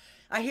honored because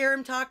I hear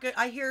him talk.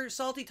 I hear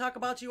Salty talk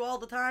about you all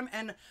the time,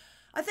 and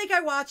I think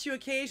I watch you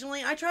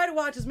occasionally. I try to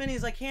watch as many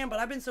as I can, but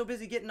I've been so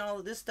busy getting all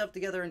of this stuff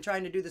together and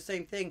trying to do the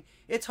same thing.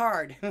 It's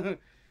hard. Yeah,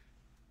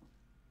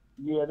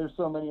 there's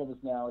so many of us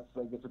now. It's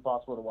like it's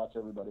impossible to watch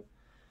everybody.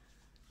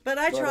 But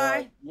I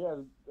try. Yeah,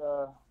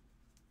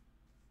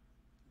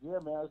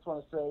 man. I just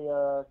want to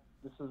say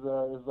this is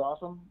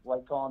awesome.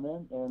 Like calling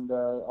in, and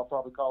I'll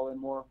probably call in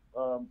more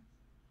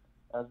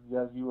as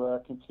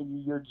you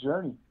continue your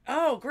journey.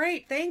 Oh,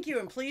 great! Thank you,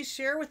 and please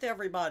share with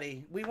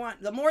everybody. We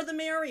want the more the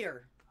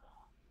merrier.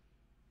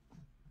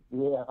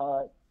 Yeah. All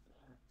right.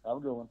 Have a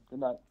good one. Good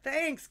night.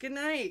 Thanks. Good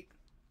night.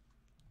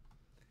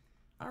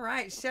 All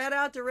right. Shout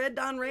out to Red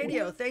Dawn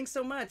Radio. Thanks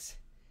so much.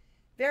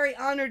 Very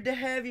honored to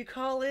have you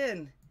call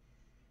in.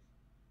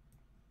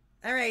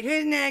 All right.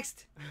 Who's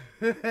next?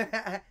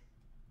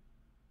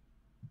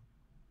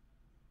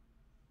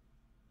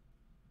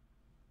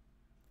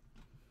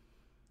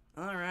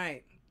 All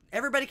right.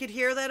 Everybody could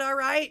hear that all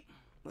right?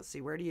 Let's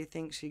see. Where do you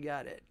think she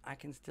got it? I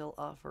can still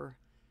offer.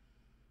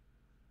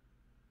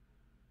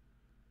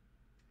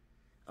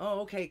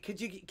 Oh, okay.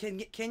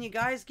 Can you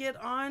guys get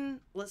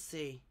on? Let's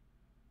see.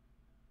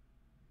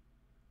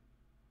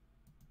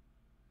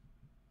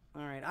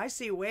 All right. I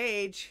see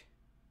Wage.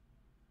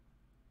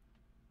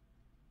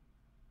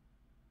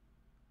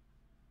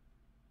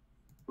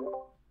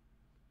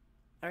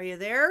 Are you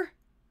there?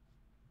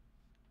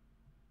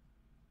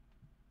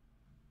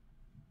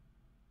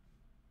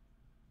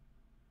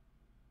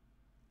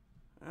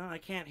 Oh, I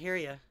can't hear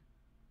you.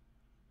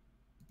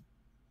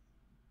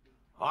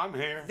 I'm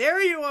here.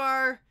 There you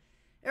are.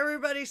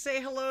 Everybody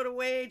say hello to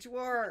Wage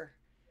War.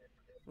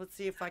 Let's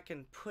see if I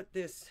can put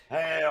this.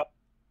 Hey. Let's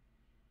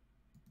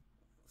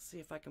see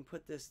if I can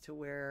put this to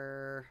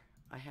where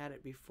I had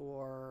it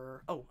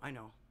before. Oh, I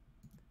know.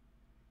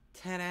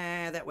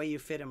 Ta-da! That way you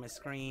fit on my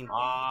screen.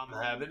 I'm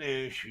having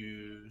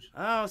issues.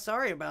 Oh,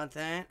 sorry about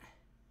that.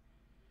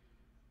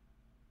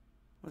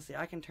 Let's see,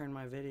 I can turn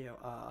my video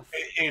off.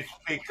 It's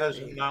because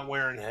I'm not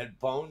wearing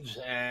headphones,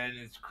 and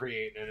it's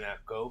creating an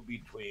echo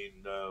between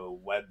the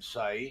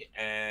website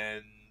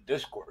and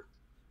Discord.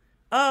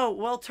 Oh,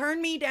 well,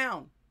 turn me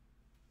down.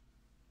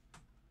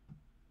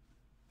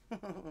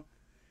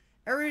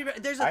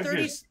 Everybody, there's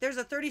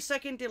a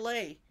 30-second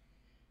delay.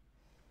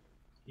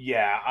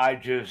 Yeah, I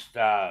just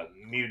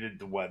muted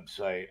the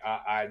website.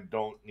 I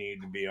don't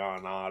need to be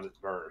on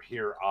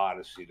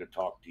Odysee to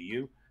talk to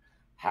you.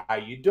 How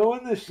you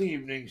doing this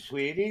evening,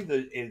 sweetie?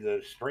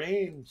 The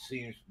stream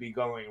seems to be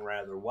going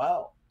rather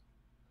well.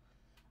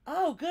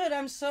 Oh, good.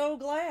 I'm so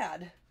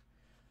glad.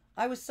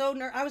 I was so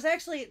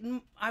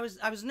I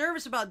was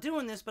nervous about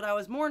doing this, but I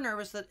was more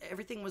nervous that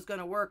everything was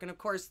going to work. And of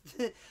course,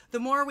 the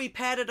more we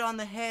pat it on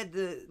the head,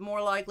 the more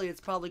likely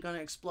it's probably going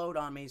to explode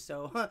on me.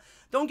 So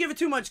don't give it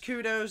too much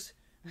kudos.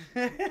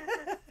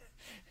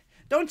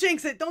 Don't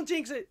jinx it. Don't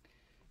jinx it.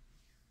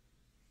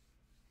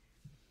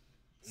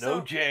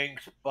 No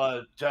jinx,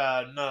 but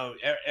no,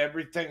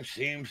 everything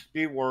seems to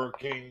be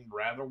working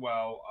rather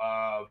well.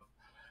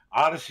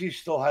 Odysee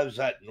still has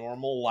that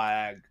normal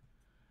lag.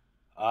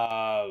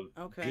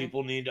 Okay.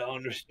 People need to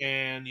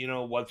understand,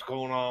 what's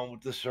going on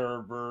with the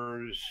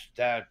servers,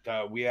 that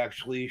we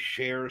actually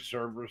share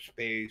server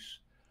space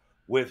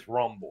with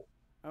Rumble.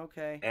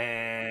 Okay.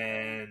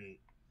 And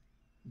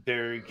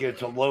there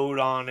gets a load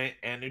on it,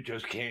 and it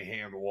just can't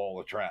handle all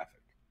the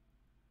traffic.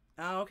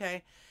 Oh,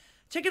 okay.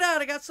 Check it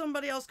out. I got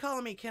somebody else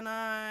calling me. Can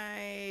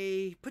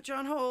I put you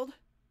on hold?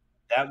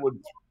 That would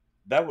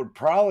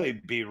probably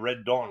be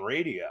Red Dawn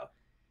Radio.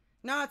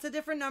 No, it's a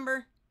different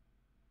number.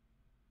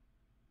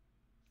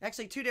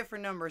 Actually, two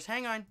different numbers.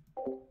 Hang on.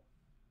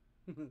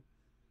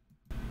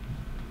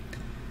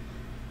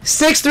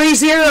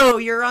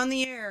 630, you're on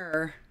the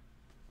air.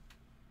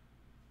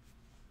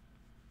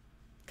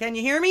 Can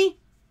you hear me?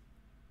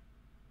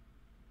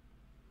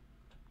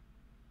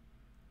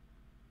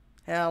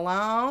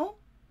 Hello?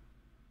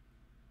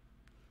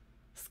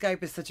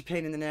 Skype is such a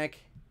pain in the neck.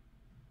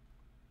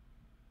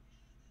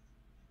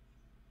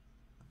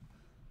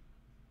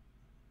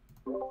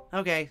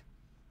 Okay.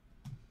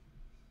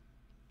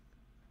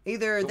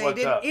 Either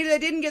they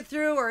didn't get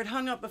through, or it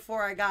hung up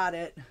before I got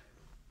it.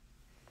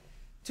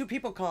 Two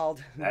people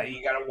called.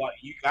 You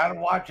gotta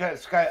watch that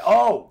Skype.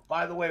 Oh,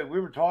 by the way, we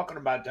were talking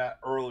about that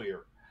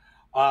earlier.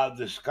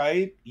 The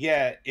Skype,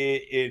 yeah.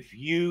 If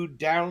you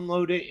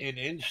download it and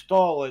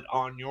install it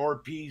on your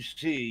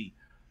PC,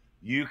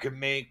 you can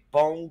make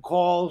phone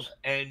calls,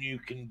 and you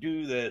can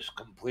do this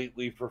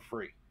completely for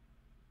free.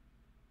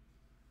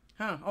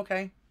 Huh,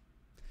 okay.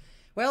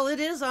 Well, it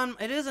is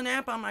an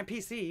app on my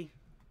PC.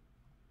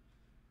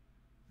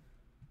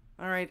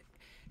 All right.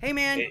 Hey,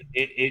 man.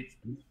 It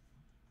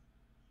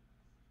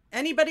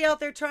Anybody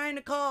out there trying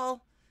to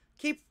call,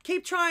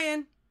 keep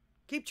trying,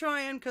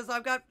 because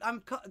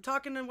I'm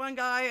talking to one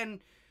guy and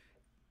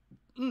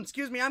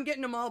excuse me, I'm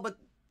getting them all, but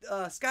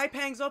Skype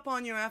hangs up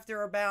on you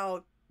after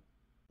about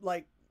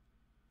like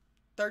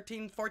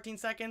 13-14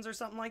 seconds or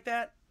something like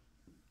that.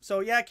 So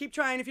yeah, keep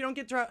trying. If you don't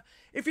get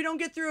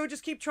through,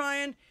 just keep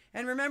trying,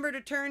 and remember to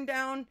turn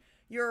down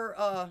your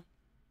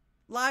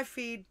live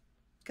feed,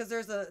 because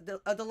there's a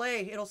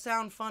delay. It'll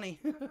sound funny.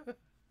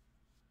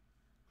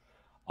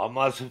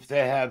 Unless if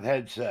they have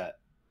headset.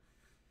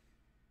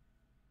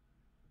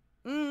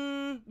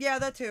 Yeah,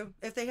 that too.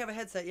 If they have a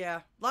headset, yeah.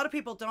 A lot of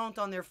people don't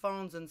on their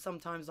phones and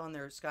sometimes on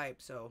their Skype,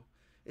 so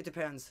it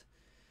depends.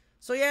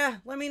 So yeah,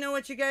 let me know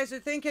what you guys are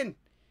thinking.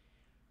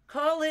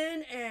 Call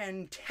in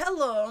and tell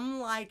them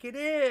like it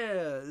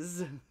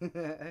is.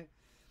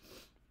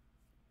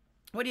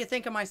 What do you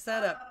think of my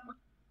setup?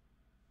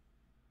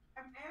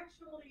 I'm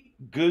actually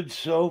Good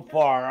so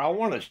far. I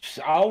want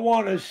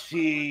to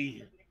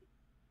see.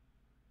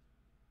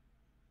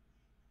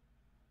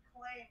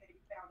 claim that he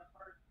found a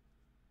hard.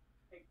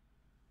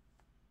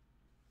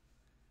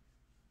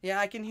 Yeah,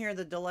 I can hear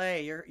the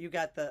delay. You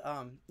got the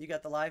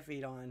live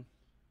feed on.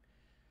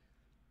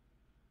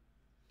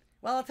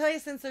 Well, I'll tell you,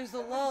 since there's a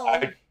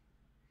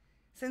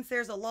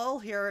lull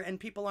here and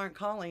people aren't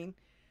calling,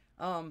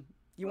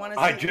 you want to?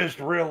 I just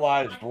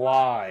realized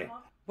why.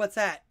 What's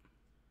that?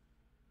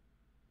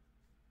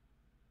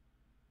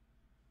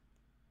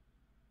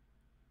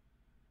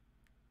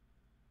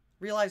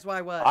 Realize why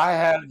what? I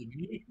have the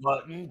mute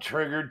button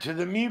triggered to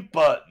the mute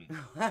button.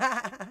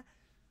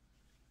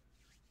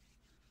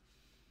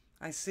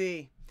 I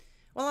see.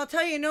 Well, I'll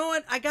tell you, you know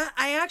what? I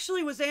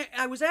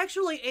was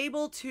actually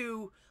able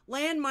to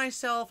land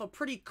myself a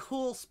pretty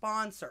cool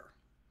sponsor.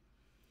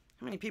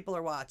 How many people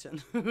are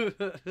watching?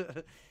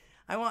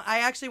 I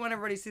actually want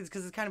everybody to see this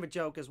because it's kind of a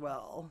joke as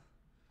well.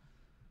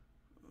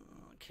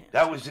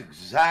 That was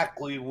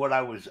exactly what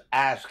I was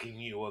asking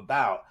you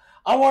about.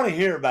 I want to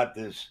hear about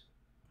this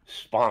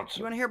sponsor.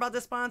 You want to hear about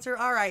this sponsor?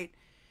 All right.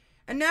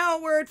 And now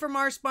a word from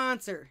our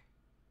sponsor.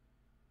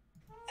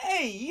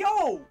 Hey,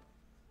 yo!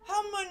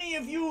 How many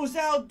of yous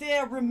out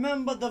there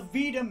remember the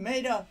Vita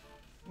Meta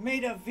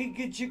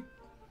Vigij...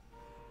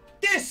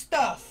 This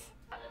stuff!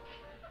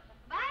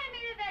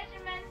 Biometer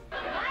measurement,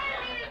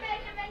 biometer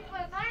measurement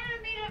for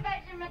biometer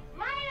measurement,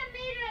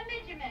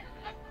 measurement,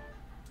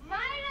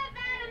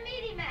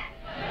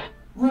 measurement.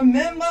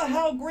 Remember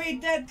how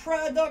great that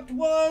product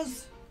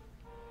was?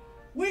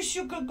 Wish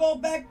you could go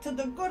back to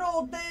the good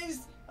old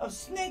days of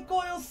snake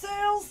oil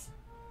sales?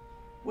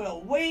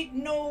 Well, wait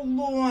no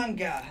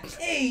longer.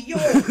 Hey, yo!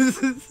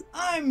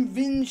 I'm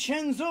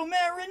Vincenzo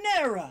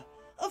Marinera,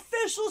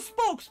 official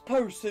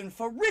spokesperson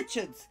for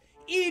Richard's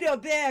Eat a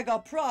Bag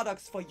of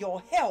products for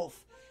your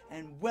health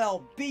and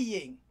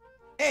well-being.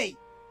 Hey,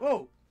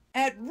 whoa!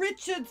 At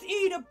Richard's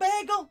Eat a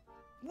Bagel,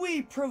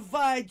 we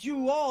provide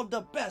you all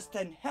the best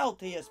and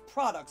healthiest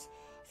products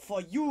for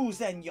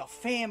yous and your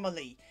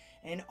family,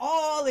 and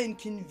all in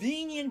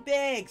convenient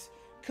bags,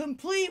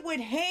 complete with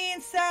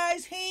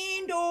hand-sized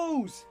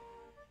handles.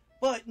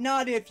 But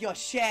not if you're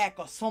Shaq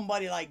or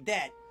somebody like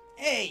that.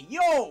 Hey,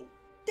 yo!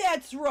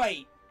 That's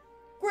right!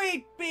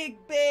 Great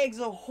big bags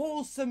of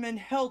wholesome and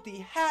healthy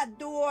hot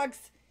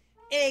dogs,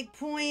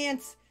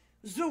 eggplants,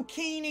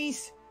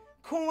 zucchinis,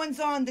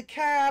 corns on the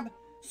cob,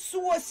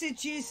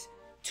 sausages,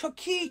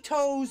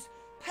 taquitos,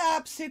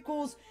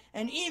 popsicles,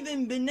 and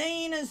even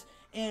bananas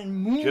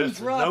and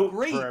moondrop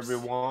grapes. For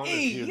everyone,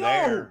 hey, if you're yo!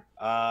 there.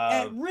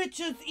 At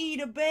Richard's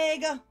Eat a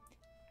Bagger,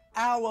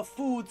 our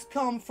foods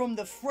come from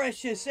the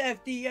freshest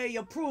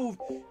FDA-approved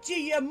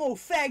GMO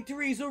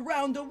factories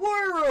around the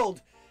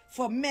world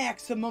for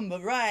maximum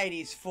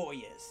varieties for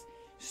you.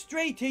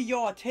 Straight to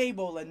your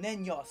table and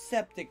then your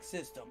septic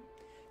system.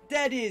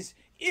 That is,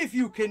 if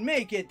you can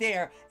make it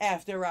there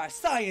after our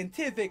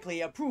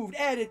scientifically approved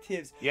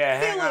additives,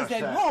 fillers,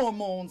 and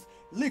hormones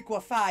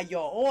liquefy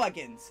your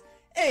organs.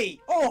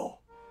 Hey, oh!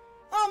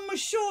 I'ma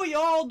show you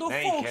all the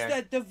folks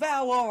that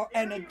devour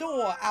and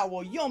adore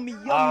our yummy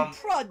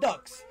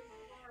products.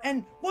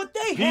 And what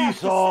they have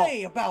to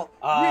say about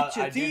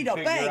Richard's Eat a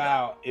Bag.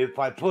 Out if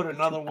I put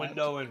another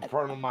window in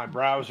front of my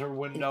browser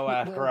window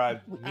after I've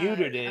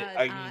muted it,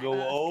 I can go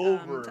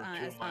over to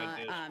my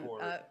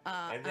Discord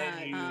and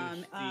then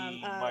use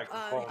the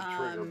microphone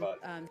trigger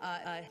button.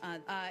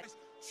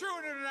 True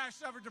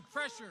international effort to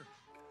pressure.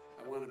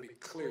 I want to be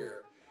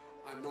clear.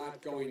 I'm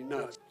not going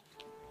nuts.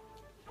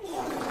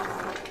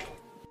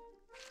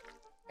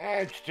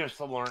 It's just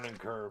a learning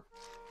curve.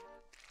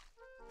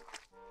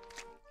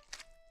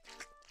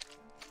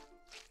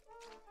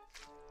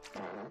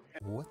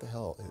 What the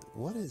hell?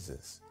 What is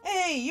this?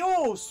 Hey,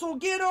 yo, so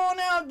get on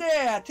out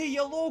there to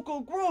your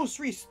local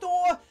grocery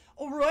store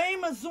or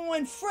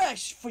Amazon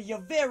Fresh for your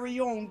very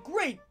own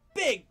great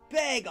big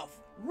bag of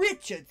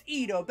Richard's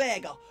Eat a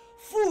Bag of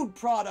food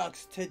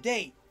products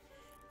today.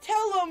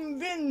 Tell them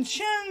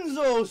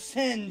Vincenzo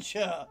sent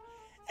ya.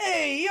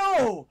 Hey,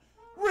 yo,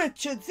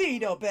 Richard's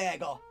Eat a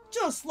Bag of,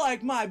 just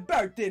like my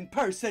birthday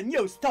person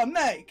used to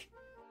make.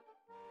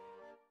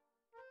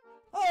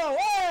 Oh,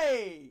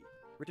 hey!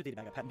 Richard Dated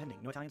Bag, patent pending.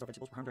 No Italians or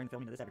vegetables were harmed during the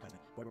filming of this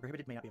advertisement. Void where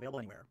prohibited, may not be available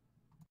anywhere.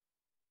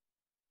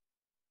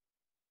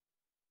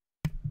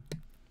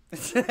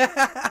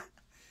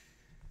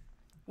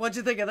 What'd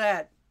you think of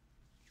that?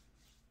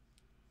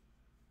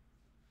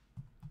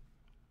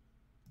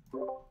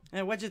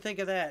 And what'd you think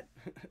of that?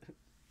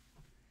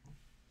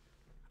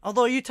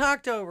 Although you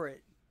talked over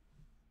it.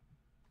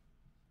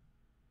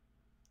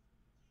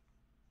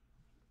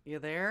 You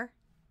there?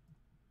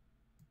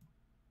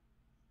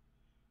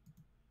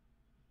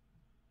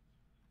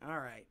 All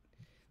right.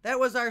 That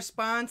was our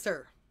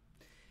sponsor.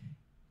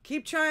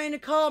 Keep trying to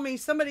call me.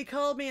 Somebody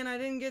called me and I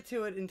didn't get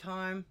to it in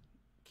time.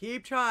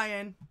 Keep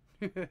trying.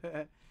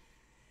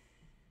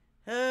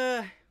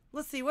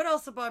 Let's see. What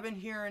else have I been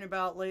hearing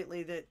about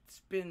lately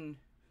that's been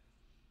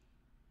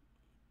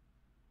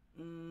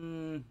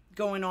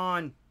going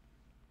on?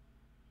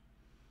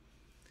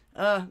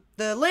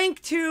 The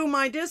link to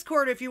my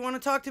Discord, if you want to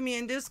talk to me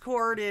in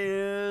Discord,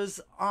 is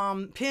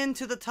pinned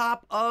to the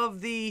top of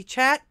the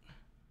chat.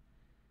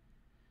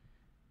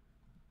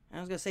 I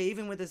was gonna say,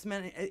 even with as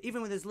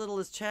little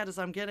as chat as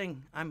I'm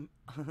getting,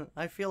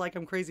 I feel like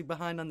I'm crazy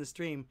behind on the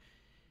stream.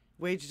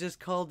 Wage just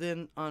called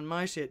in on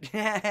my shit.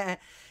 Yeah,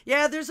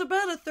 there's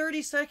about a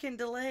 30-second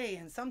delay,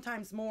 and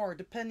sometimes more,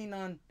 depending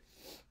on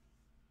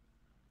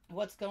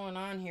what's going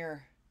on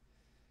here.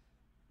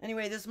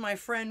 Anyway, this is my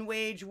friend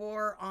Wage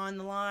War on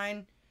the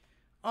line.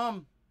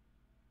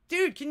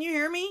 Dude, can you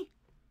hear me?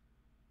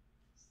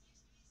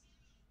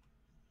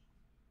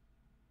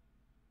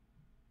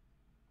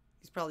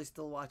 He's probably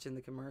still watching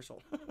the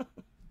commercial.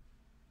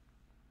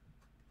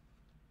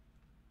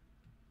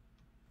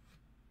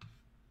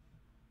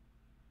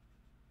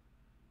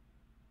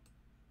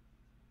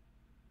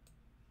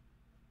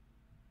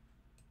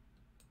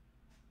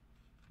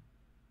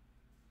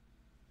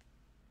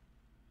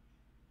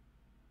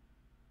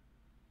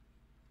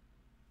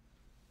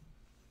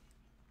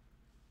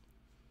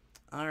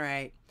 All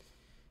right.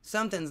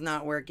 Something's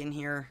not working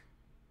here.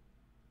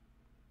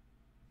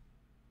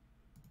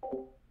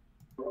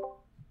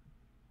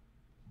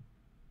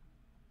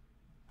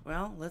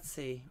 Well, let's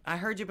see. I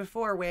heard you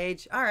before,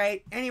 Wage. All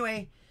right.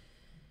 Anyway,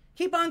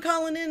 keep on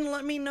calling in and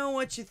let me know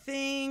what you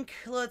think.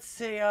 Let's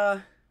see.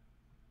 Let's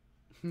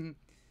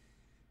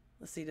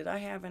see. Did I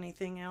have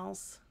anything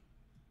else?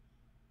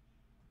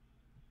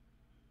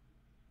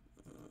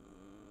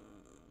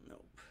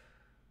 Nope.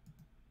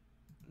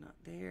 Not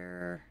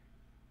there.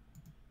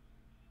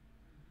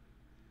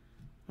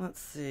 Let's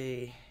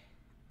see.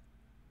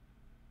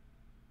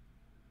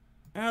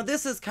 Oh,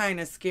 this is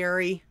kind of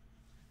scary.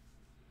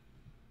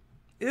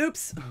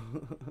 Oops.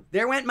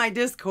 There went my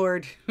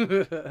Discord.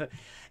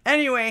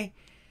 Anyway,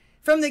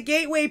 from the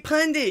Gateway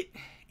Pundit,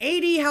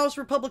 80 House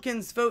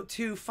Republicans vote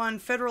to fund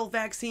federal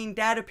vaccine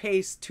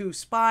database to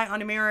spy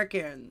on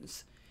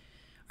Americans.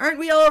 Aren't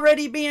we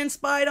already being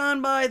spied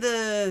on by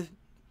the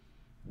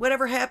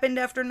whatever happened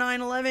after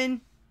 9/11?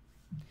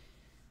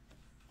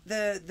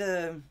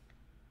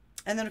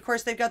 And then, of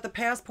course, they've got the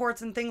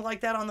passports and things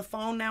like that on the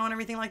phone now and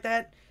everything like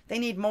that. They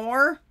need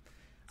more?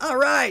 All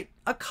right,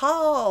 a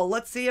call.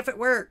 Let's see if it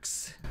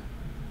works.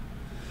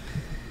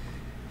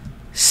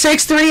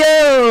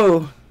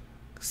 630.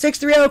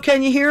 630,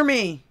 can you hear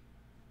me?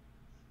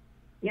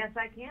 Yes,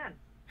 I can.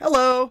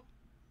 Hello.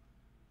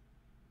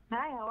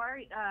 Hi,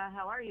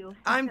 how are you?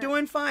 I'm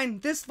doing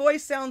fine. This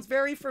voice sounds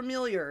very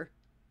familiar.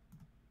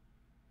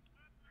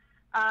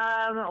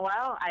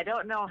 Well, I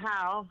don't know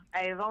how.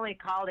 I've only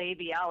called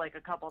ABL like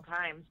a couple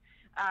times.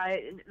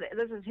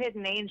 This is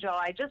Hidden Angel.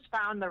 I just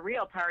found the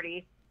real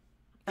party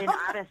in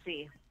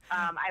Odysee.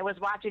 I was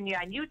watching you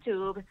on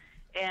YouTube,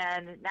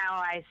 and now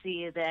I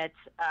see that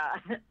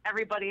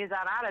everybody is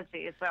on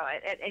Odysee. So,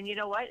 and you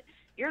know what?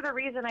 You're the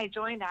reason I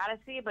joined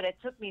Odysee, but it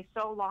took me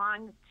so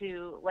long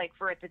to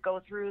for it to go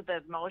through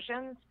the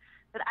motions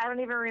that I don't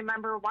even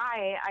remember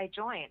why I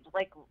joined.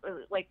 Like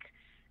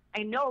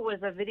I know it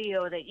was a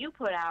video that you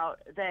put out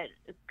that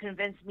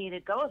convinced me to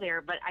go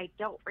there, but I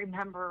don't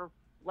remember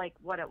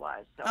what it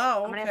was. So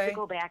I'm gonna have to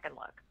go back and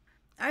look.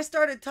 I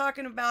started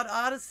talking about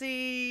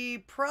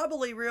Odysee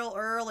probably real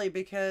early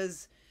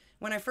because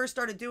when I first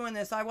started doing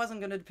this, I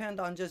wasn't going to depend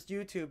on just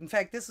YouTube. In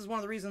fact, this is one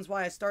of the reasons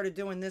why I started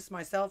doing this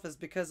myself, is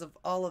because of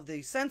all of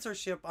the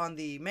censorship on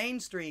the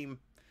mainstream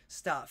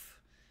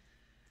stuff.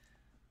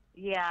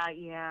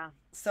 Yeah.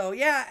 So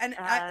yeah, and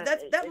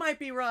that might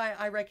be why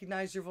I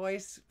recognize your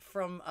voice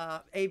from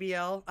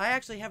ABL. I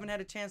actually haven't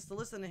had a chance to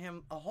listen to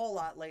him a whole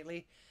lot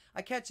lately.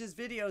 I catch his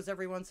videos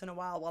every once in a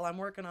while I'm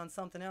working on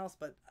something else,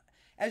 but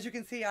as you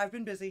can see, I've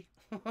been busy.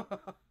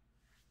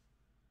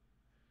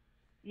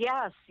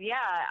 Yes,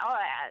 yeah. Oh,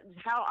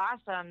 how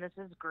awesome. This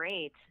is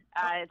great.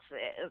 It's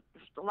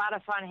a lot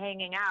of fun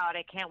hanging out.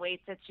 I can't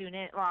wait to tune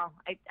in. Well,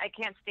 I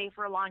can't stay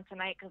for long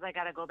tonight because I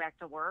got to go back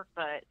to work,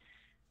 but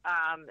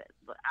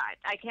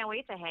I can't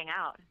wait to hang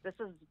out. This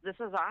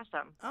is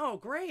awesome. Oh,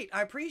 great.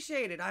 I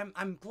appreciate it.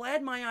 I'm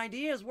glad my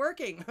idea is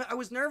working. I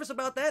was nervous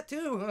about that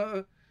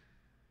too.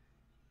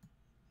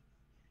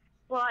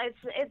 Well,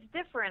 it's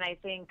different, I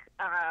think,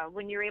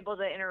 when you're able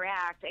to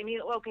interact. I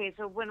mean, okay,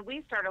 so when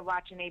we started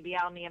watching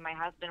ABL, me and my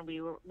husband, we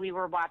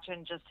were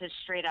watching just his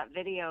straight up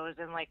videos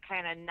and like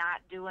kind of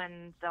not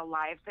doing the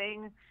live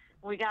thing.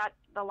 We got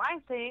the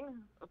live thing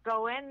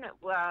going.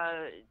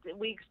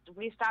 We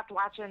stopped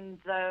watching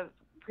the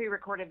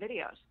pre-recorded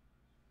videos.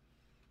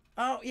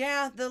 Oh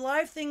yeah, the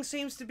live thing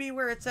seems to be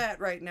where it's at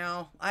right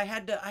now. I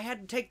had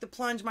to take the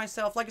plunge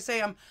myself. Like I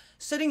say, I'm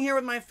sitting here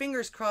with my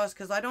fingers crossed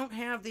because I don't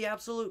have the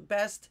absolute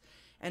best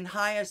and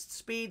highest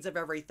speeds of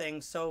everything.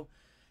 So,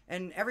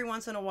 and every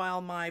once in a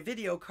while my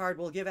video card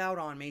will give out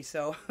on me.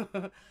 So,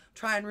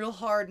 trying real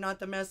hard not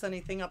to mess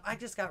anything up. I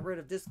just got rid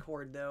of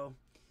Discord though.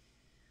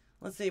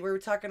 Let's see, we were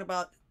talking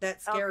about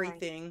that scary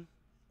thing.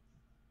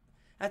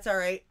 That's all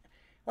right.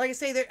 Like I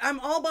say,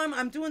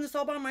 I'm doing this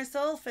all by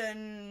myself,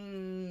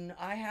 and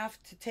I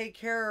have to take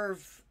care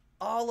of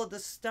all of the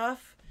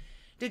stuff.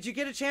 Did you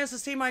get a chance to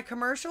see my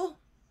commercial?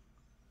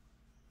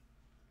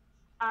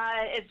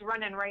 It's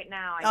running right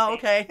now. I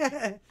think.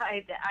 Okay.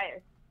 I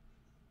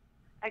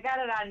got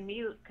it on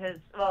mute because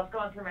it's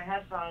going through my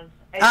headphones.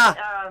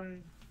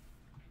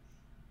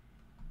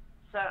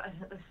 So,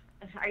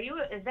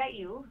 is that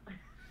you?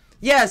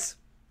 Yes.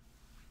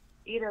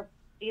 Ida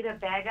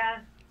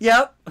Baga.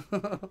 Yep.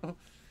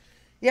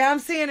 Yeah, I'm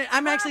seeing it.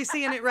 I'm actually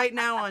seeing it right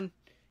now on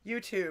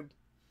YouTube.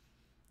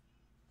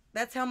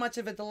 That's how much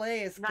of a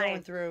delay is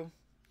going through.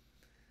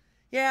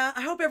 Yeah,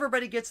 I hope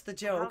everybody gets the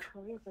joke.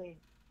 How crazy.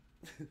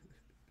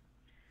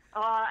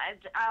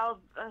 I'll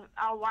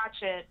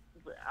watch it.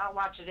 I'll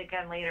watch it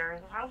again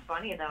later. How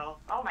funny though.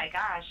 Oh my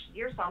gosh,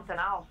 you're something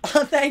else.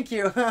 Thank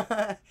you.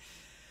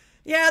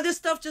 Yeah, this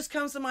stuff just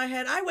comes to my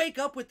head. I wake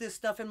up with this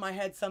stuff in my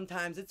head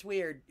sometimes. It's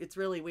weird. It's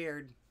really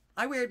weird.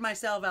 I weird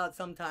myself out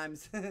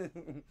sometimes.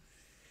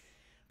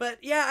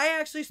 But yeah, I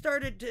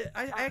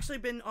actually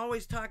been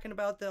always talking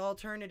about the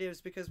alternatives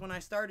because when I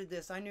started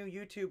this, I knew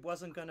YouTube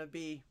wasn't going to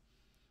be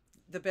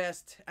the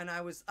best, and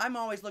I'm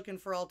always looking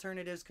for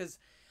alternatives because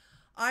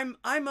I'm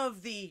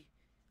of the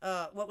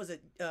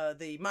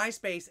the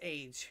MySpace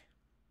age.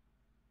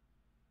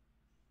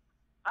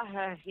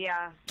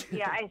 Yeah.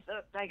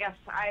 I guess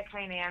I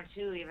kind of am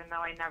too, even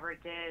though I never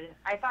did.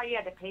 I thought you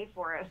had to pay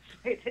for it.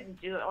 So I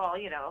didn't do it. Well,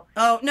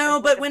 Oh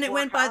no, but when it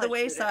went by the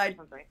wayside,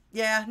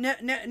 yeah,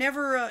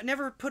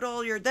 never put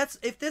all your.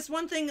 If this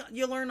one thing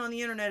you learn on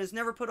the internet is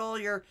never put all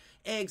your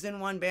eggs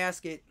in one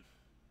basket.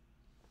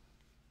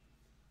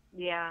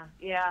 Yeah.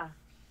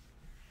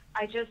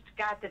 I just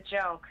got the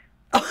joke.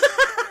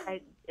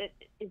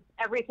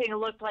 Everything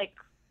looked like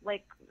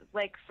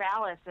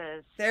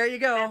phalluses. There you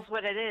go. That's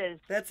what it is.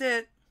 That's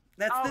it.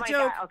 That's the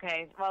joke. God.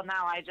 Okay. Well,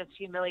 now I just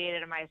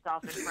humiliated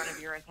myself in front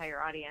of your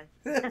entire audience.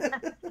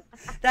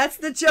 That's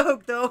the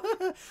joke, though.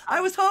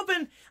 I was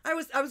hoping I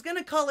was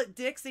gonna call it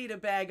Dixie to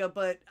Baga,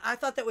 but I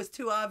thought that was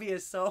too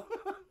obvious. So.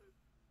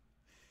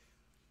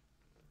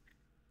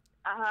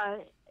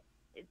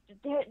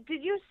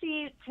 Did you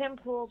see Tim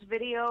Pool's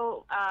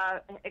video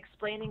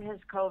explaining his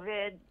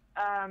COVID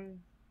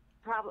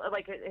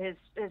like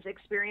his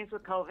experience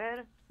with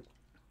COVID?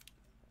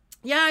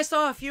 Yeah, I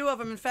saw a few of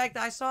them. In fact,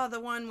 I saw the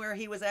one where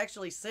he was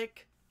actually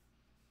sick.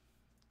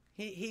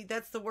 He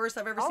that's the worst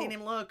I've ever seen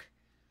him look.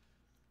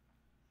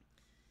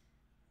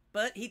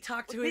 But he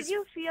talked to his... Did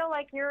you feel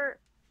like you're...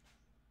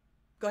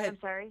 Go ahead. I'm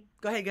sorry.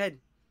 Go ahead.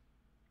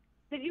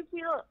 Did you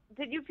feel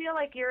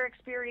like your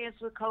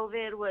experience with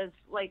COVID was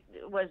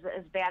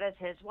as bad as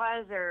his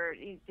was, or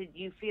did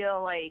you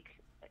feel like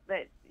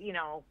that,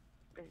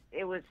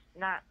 it was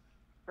not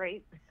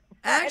right?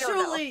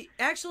 Actually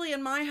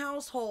in my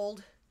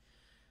household,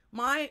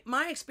 my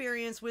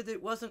experience with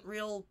it wasn't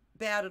real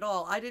bad at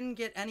all. I didn't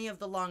get any of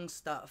the lung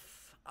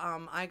stuff.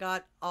 I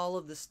got all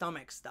of the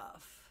stomach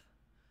stuff.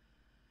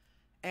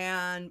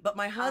 But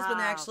my husband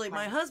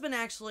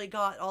actually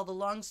got all the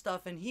lung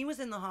stuff, and he was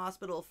in the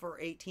hospital for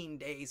 18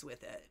 days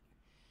with it.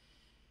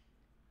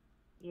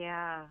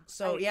 Yeah.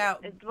 So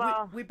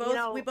we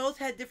both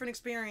had different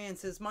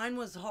experiences. Mine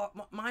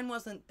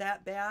wasn't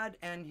that bad,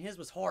 and his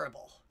was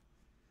horrible.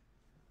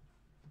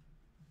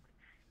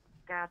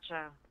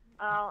 Gotcha.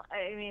 Well,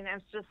 I mean,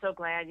 I'm just so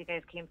glad you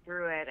guys came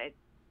through it.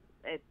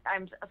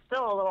 I'm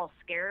still a little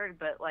scared,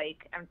 but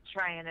I'm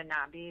trying to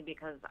not be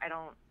because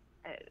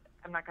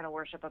I'm not going to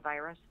worship a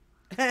virus.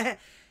 There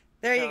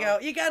you go.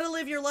 You got to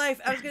live your life.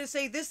 I was going to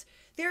say this.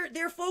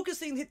 They're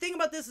focusing. The thing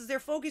about this is they're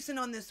focusing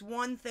on this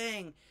one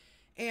thing,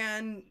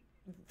 and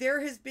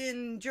there has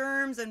been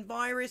germs and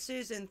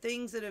viruses and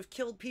things that have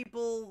killed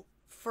people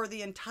for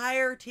the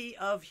entirety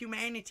of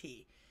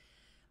humanity.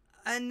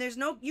 And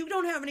you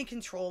don't have any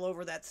control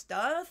over that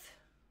stuff.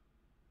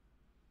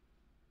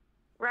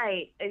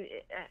 Right.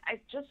 I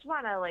just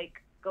want to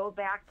go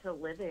back to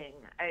living.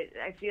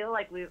 I feel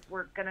like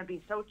we're going to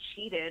be so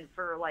cheated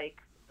for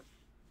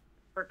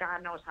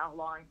God knows how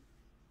long.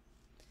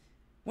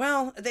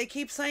 Well, they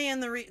keep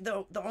saying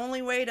the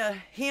only way to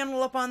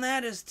handle up on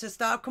that is to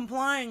stop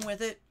complying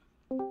with it.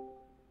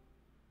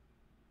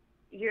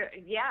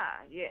 Yeah.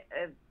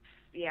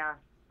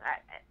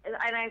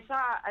 And I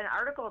saw an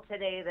article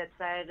today that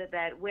said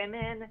that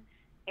women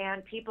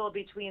and people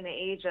between the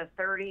age of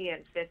 30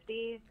 and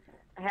 50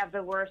 have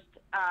the worst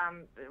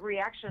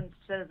reactions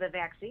to the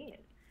vaccine.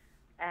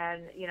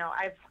 And, you know,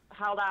 I've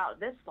held out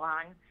this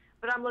long,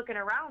 but I'm looking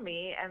around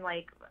me and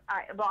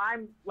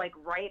I'm like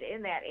right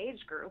in that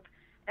age group.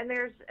 And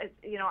there's,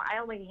 you know, I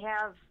only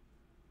have,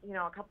 you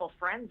know, a couple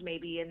friends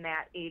maybe in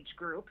that age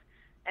group.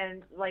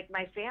 And like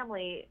my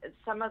family,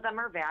 some of them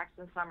are vaxxed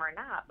and some are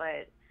not,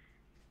 but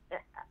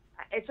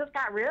it just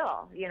got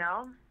real, you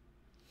know?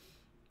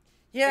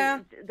 Yeah.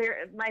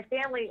 My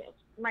family,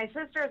 my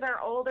sisters are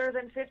older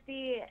than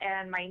 50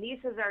 and my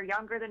nieces are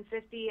younger than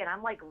 50, and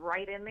I'm like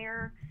right in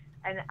there.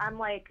 And I'm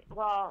like,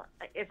 well,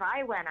 if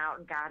I went out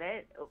and got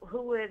it,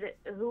 who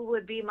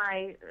would be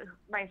my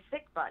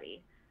sick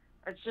buddy?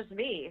 It's just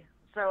me.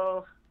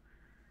 So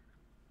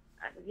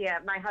yeah,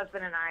 my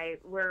husband and I,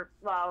 we're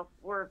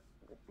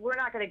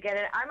not going to get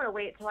it. I'm going to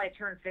wait till I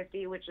turn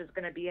 50, which is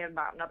going to be in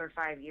about another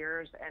 5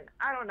 years. And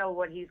I don't know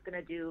what he's going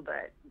to do,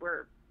 but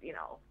we're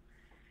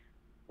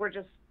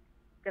just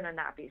going to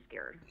not be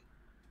scared.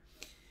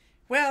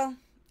 Well,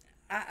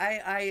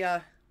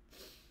 I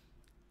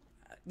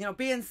you know,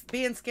 being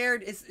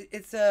scared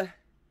it's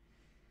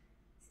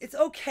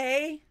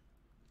okay.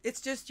 It's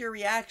just your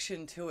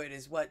reaction to it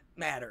is what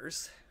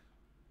matters.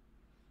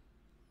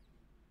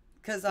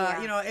 Because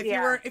you know,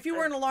 if you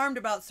weren't alarmed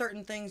about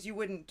certain things, you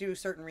wouldn't do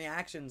certain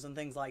reactions and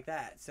things like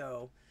that.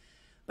 So,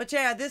 but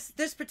yeah,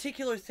 this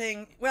particular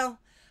thing. Well,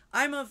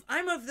 I'm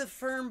of the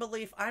firm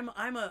belief. I'm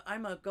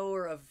a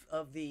goer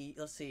of the,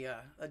 let's see,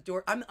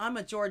 I'm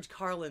a George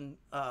Carlin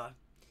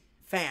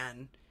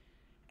fan,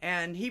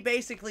 and he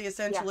basically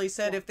essentially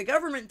said if the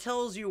government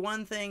tells you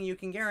one thing, you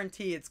can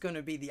guarantee it's going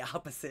to be the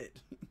opposite.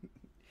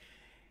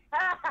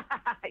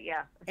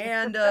 Yeah.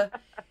 And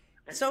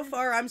so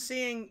far, I'm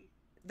seeing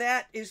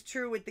that is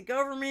true with the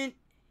government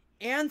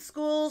and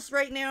schools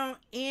right now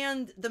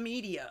and the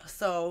media.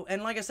 So,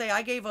 and like I say,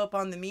 I gave up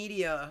on the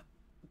media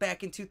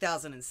back in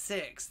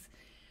 2006.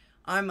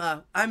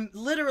 I'm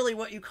literally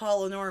what you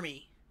call a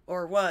normie,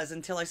 or was,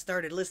 until I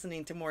started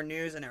listening to more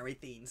news and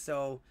everything.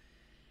 So,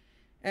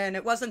 and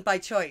it wasn't by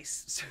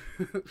choice.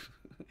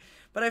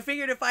 But I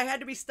figured if I had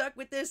to be stuck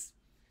with this,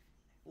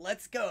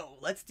 let's go.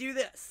 Let's do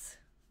this.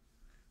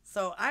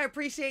 So I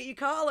appreciate you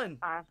calling.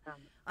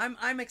 Awesome.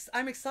 I'm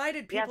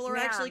excited. People are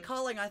actually ma'am.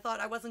 calling. I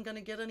thought I wasn't going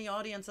to get any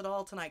audience at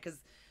all tonight because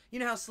you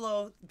know how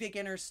slow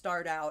beginners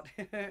start out.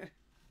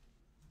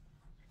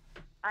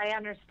 I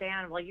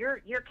understand. Well,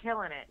 you're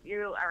killing it.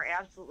 You are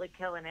absolutely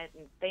killing it.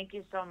 And thank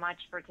you so much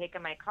for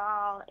taking my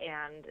call.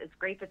 And it's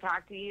great to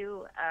talk to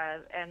you.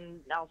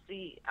 And I'll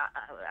see.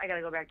 I got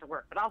to go back to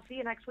work, but I'll see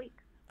you next week.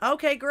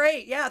 Okay,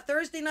 great. Yeah,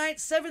 Thursday night,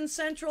 7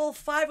 Central,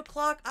 5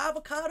 o'clock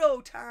avocado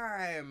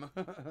time.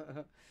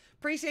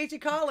 Appreciate you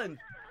calling.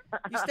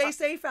 You stay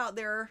safe out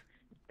there.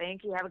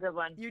 Thank you. Have a good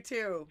one. You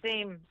too.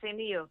 Same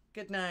to you.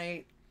 Good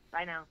night.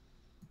 Bye now.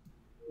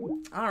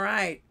 All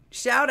right.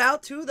 Shout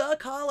out to the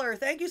caller.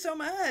 Thank you so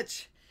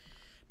much.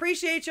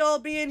 Appreciate y'all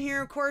being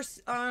here. Of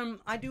course,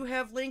 I do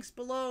have links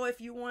below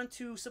if you want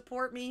to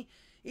support me,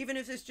 even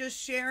if it's just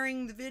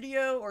sharing the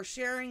video or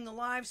sharing the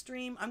live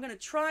stream. I'm going to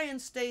try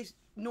and stay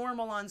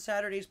normal on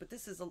Saturdays, but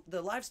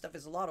the live stuff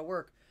is a lot of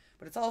work,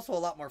 but it's also a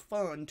lot more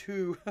fun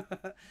too.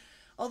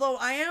 Although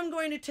I am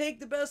going to take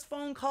the best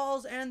phone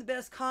calls and the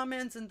best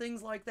comments and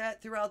things like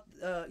that throughout,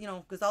 you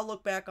know, because I'll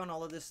look back on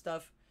all of this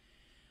stuff.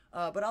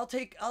 But I'll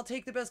take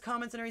the best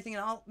comments and everything,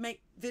 and I'll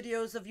make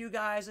videos of you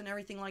guys and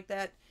everything like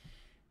that.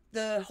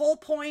 The whole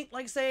point,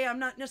 like I say, I'm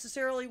not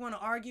necessarily want to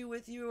argue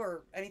with you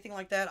or anything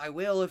like that. I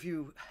will if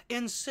you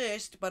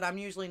insist, but I'm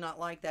usually not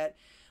like that.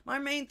 My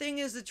main thing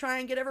is to try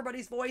and get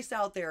everybody's voice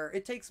out there.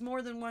 It takes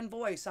more than one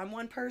voice. I'm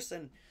one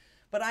person.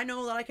 But I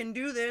know that I can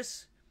do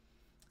this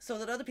so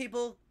that other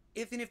people,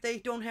 even if they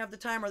don't have the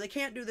time or they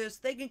can't do this,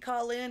 they can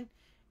call in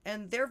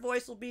and their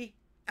voice will be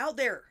out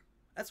there.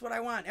 That's what I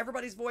want.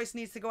 Everybody's voice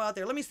needs to go out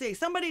there. Let me see.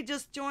 Somebody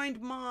just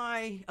joined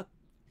my...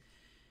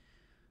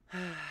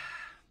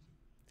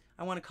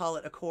 I want to call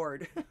it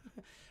Accord.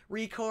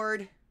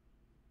 Record.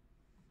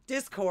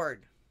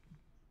 Discord.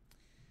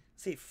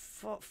 Let's see.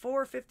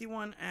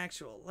 451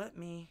 actual. Let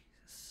me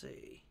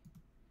see.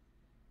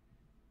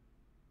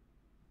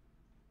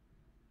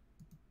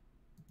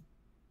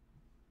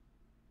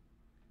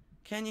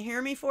 Can you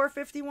hear me,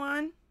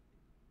 451?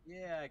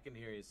 Yeah, I can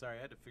hear you. Sorry,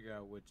 I had to figure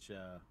out which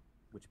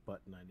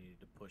button I needed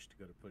to push to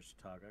go to push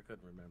to talk. I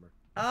couldn't remember.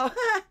 Oh,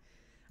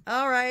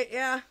 all right,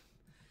 yeah.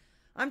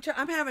 I'm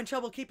having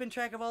trouble keeping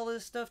track of all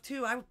this stuff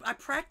too. I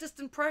practiced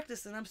and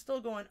I'm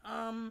still going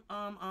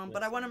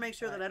but I want to make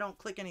sure that I don't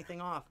click anything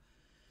off.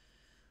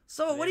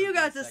 So what do you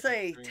got to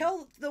say? Stream.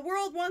 Tell the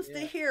world wants to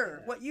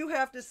hear what you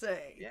have to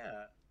say.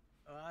 Yeah,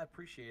 I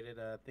appreciate it.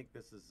 I think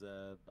this is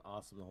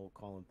awesome. The whole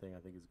calling thing I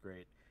think is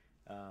great.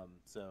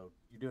 So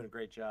you're doing a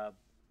great job.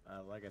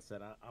 Like I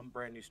said, I'm a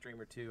brand new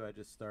streamer too. I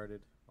just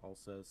started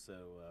also, so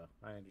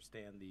I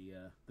understand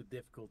the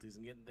difficulties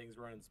in getting things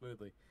running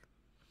smoothly.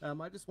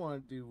 I just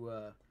wanted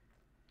to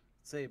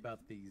say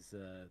about these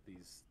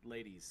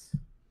ladies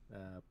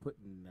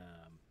putting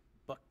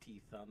buck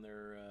teeth on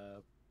their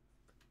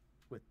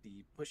with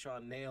the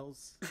push-on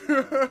nails.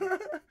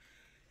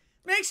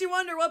 Makes you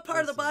wonder what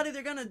part of the body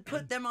they're gonna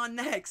put them on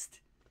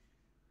next.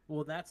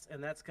 Well, that's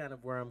kind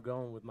of where I'm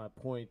going with my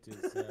point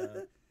is,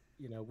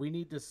 you know, we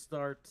need to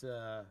start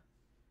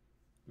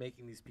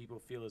making these people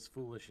feel as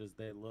foolish as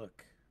they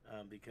look,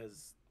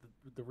 because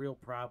the real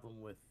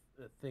problem with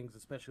things,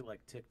 especially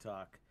like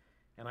TikTok,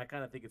 and I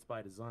kind of think it's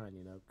by design,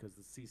 you know, because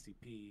the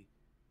CCP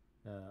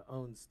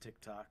owns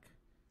TikTok.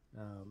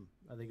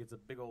 I think it's a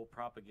big old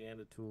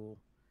propaganda tool.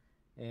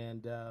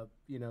 And,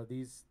 you know,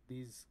 these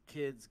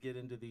kids get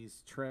into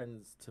these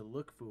trends to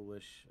look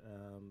foolish.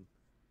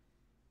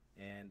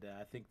 And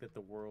I think that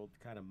the world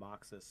kind of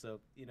mocks us. So,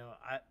 you know,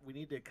 we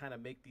need to kind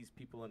of make these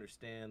people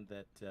understand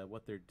that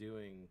what they're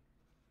doing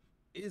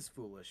is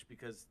foolish,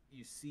 because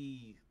you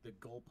see the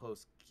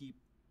goalpost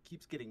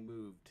keeps getting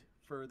moved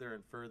further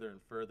and further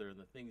and further, and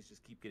the things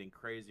just keep getting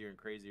crazier and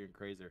crazier and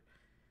crazier.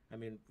 I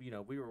mean, you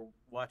know, we were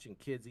watching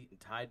kids eating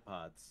Tide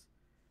Pods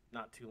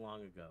not too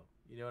long ago.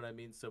 You know what I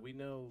mean? So we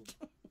know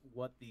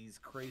what these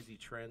crazy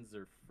trends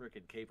are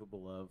freaking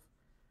capable of.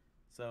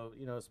 So,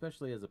 you know,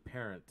 especially as a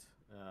parent,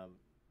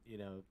 you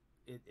know,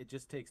 it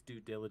just takes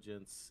due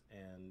diligence,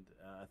 and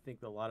I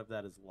think a lot of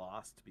that is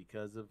lost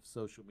because of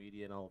social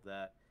media and all of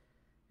that.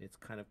 It's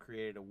kind of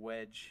created a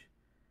wedge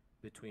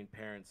between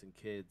parents and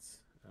kids,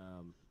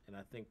 and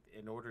I think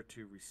in order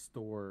to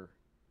restore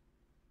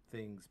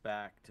things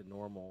back to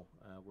normal,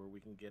 where we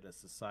can get a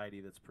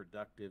society that's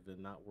productive and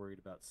not worried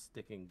about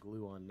sticking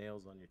glue on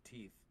nails on your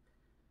teeth,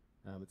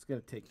 it's going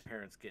to take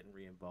parents getting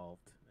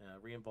re-involved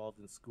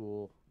in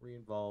school,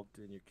 re-involved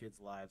in your kids'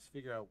 lives,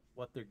 figure out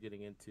what they're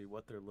getting into,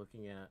 what they're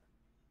looking at,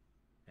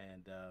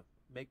 and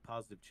make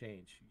positive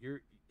change.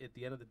 At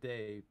the end of the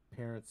day,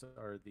 parents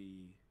are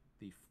the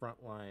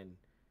frontline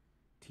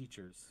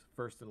teachers,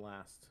 first and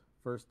last,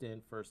 first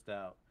in, first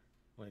out,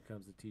 when it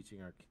comes to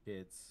teaching our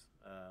kids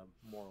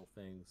moral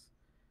things.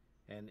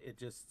 And it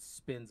just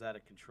spins out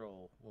of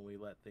control when we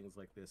let things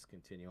like this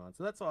continue on.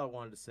 So that's all I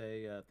wanted to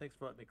say. Thanks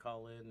for letting me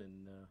call in,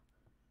 and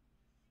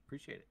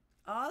appreciate it.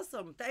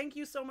 Awesome. Thank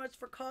you so much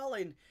for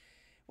calling.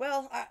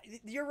 Well,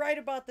 you're right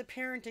about the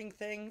parenting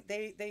thing.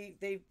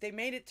 They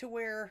made it to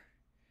where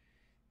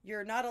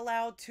you're not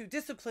allowed to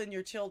discipline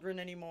your children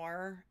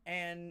anymore,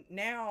 and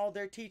now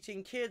they're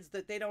teaching kids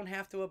that they don't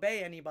have to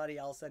obey anybody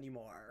else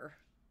anymore.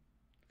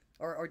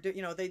 Or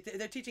you know,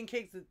 they're teaching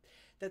kids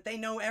that they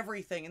know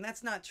everything, and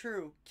that's not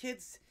true.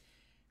 Kids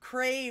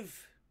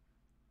crave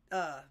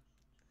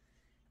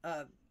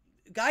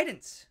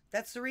guidance.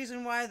 That's the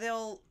reason why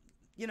they'll,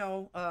 you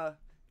know,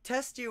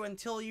 test you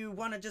until you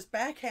want to just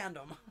backhand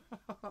them.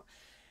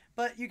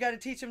 But you got to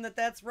teach them that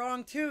that's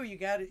wrong too. You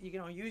got to, you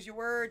know, use your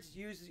words.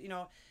 Use, you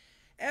know,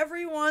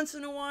 every once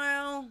in a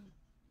while.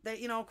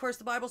 That, you know, of course,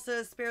 the Bible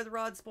says, "Spare the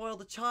rod, spoil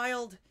the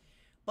child."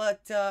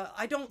 But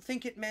I don't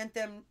think it meant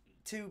them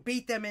to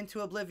beat them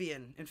into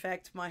oblivion. In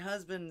fact, my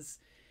husband's,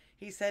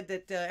 he said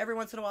that every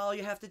once in a while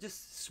you have to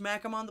just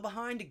smack them on the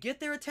behind to get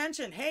their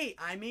attention. Hey,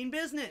 I mean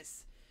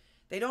business.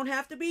 They don't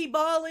have to be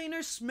bawling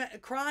or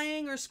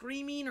crying or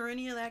screaming or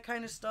any of that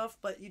kind of stuff,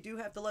 but you do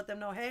have to let them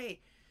know,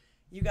 hey,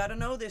 you got to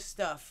know this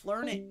stuff.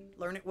 Learn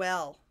it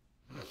well.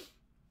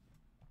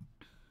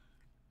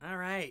 All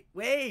right,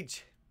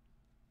 Wage.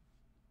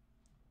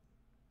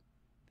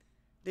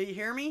 Do you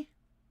hear me?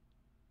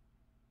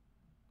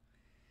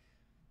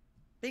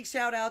 Big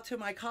shout out to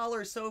my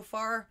callers so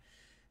far.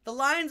 The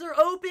lines are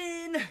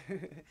open.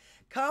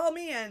 Call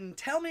me and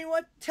tell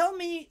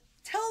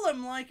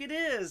them like it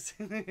is.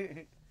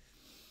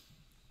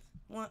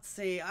 Let's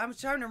see. I'm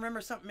trying to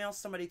remember something else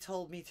somebody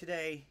told me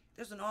today.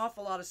 There's an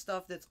awful lot of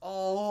stuff that's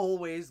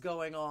always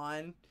going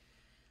on.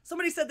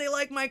 Somebody said they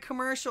like my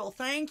commercial.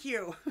 Thank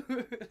you.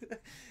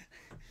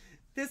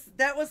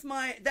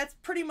 That's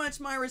pretty much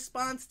my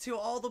response to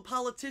all the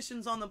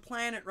politicians on the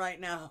planet right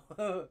now.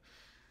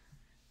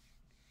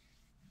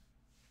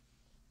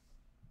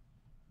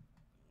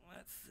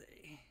 Let's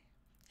see.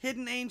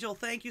 Hidden Angel,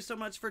 thank you so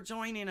much for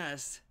joining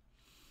us.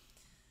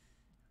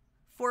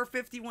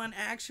 451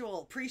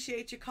 Actual,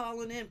 appreciate you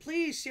calling in.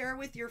 Please share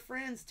with your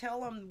friends.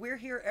 Tell them we're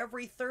here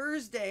every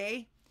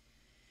Thursday.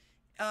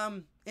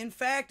 In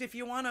fact, if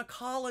you want to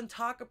call and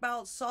talk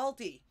about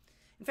Salty.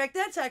 In fact,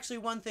 that's actually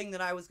one thing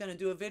that I was going to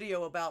do a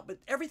video about, but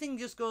everything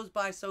just goes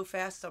by so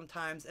fast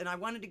sometimes, and I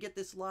wanted to get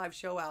this live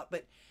show out.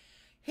 But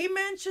he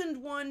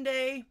mentioned one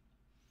day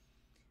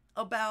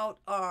about,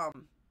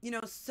 you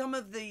know, some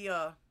of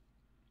the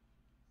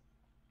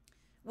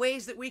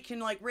ways that we can,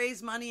 like,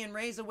 raise money and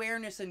raise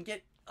awareness and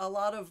get a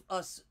lot of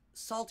us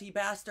salty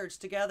bastards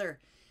together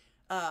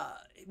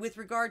with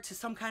regard to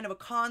some kind of a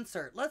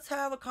concert. Let's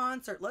have a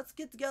concert. Let's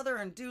get together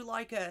and do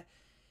like a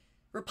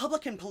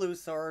Republican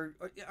Palooza, or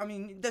I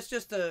mean, that's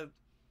just a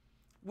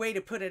way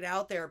to put it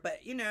out there.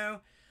 But, you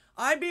know,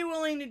 I'd be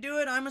willing to do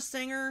it. I'm a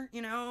singer,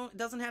 you know, it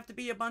doesn't have to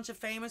be a bunch of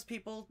famous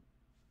people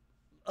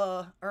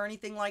or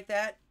anything like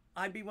that.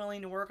 I'd be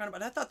willing to work on it.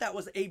 But I thought that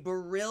was a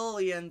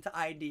brilliant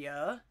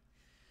idea.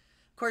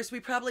 Of course,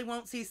 we probably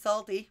won't see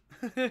Salty.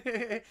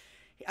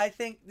 I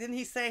think, didn't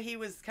he say he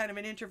was kind of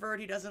an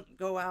introvert? He doesn't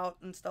go out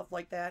and stuff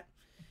like that.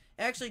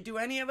 Actually, do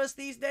any of us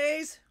these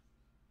days?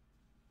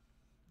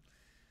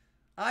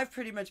 I've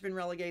pretty much been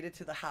relegated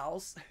to the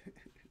house.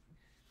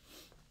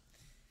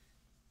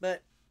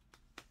 But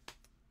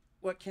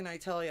what can I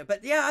tell you?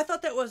 But yeah, I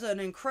thought that was an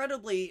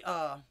incredibly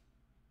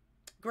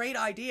great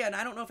idea, and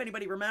I don't know if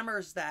anybody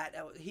remembers that.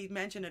 He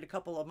mentioned it a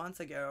couple of months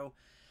ago.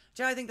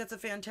 Yeah, I think that's a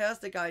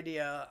fantastic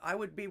idea. I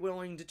would be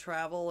willing to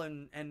travel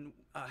and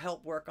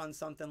help work on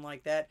something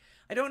like that.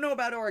 I don't know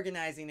about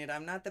organizing it.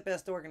 I'm not the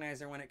best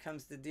organizer when it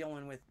comes to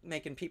dealing with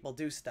making people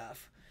do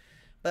stuff.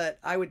 But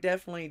I would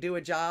definitely do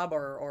a job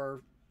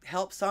or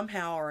help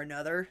somehow or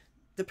another,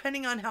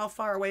 depending on how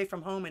far away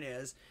from home it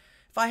is.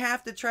 If I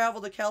have to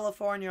travel to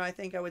California, I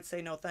think I would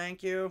say no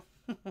thank you.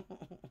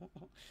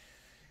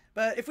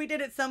 But if we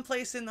did it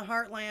someplace in the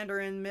heartland or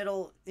in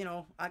middle, you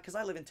know, because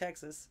I live in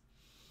Texas,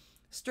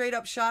 straight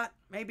up shot,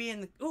 maybe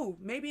in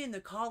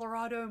the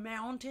Colorado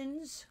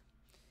mountains.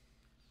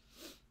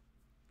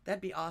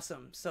 That'd be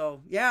awesome.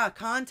 So yeah,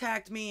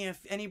 contact me if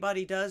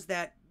anybody does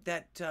that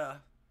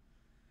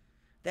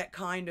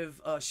kind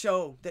of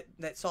show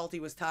that Salty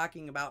was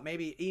talking about.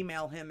 Maybe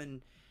email him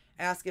and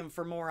ask him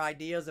for more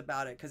ideas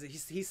about it, because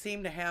he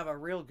seemed to have a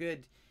real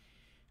good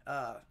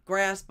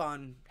grasp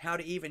on how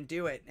to even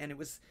do it, and it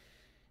was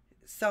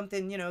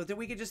something, you know, that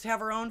we could just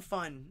have our own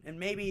fun, and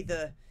maybe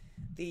the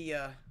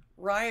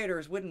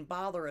rioters wouldn't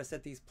bother us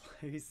at these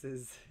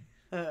places.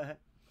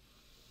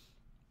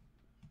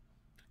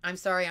 I'm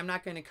sorry, I'm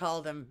not going to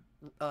call them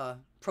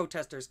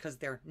protesters, because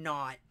they're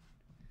not.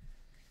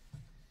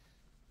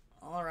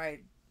 All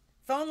right,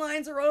 phone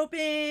lines are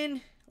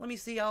open. Let me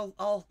see.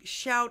 I'll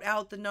shout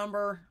out the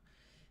number.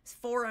 It's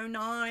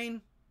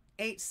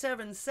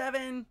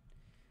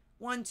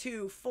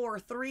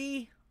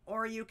 409-877-1243,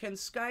 or you can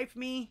Skype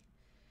me.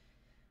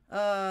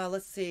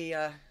 Let's see.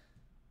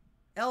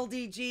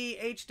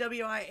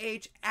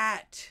 ldghwih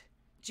at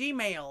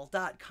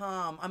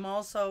gmail.com. I'm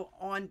also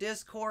on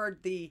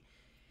Discord. The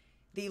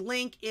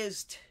link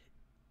is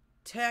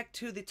tacked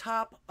to the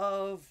top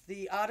of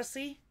the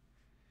Odysee.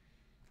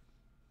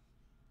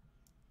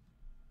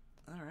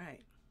 All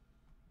right.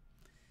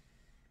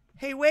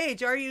 Hey,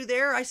 Wage, are you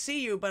there? I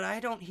see you, but I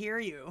don't hear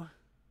you.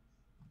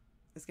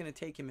 It's going to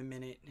take him a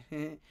minute.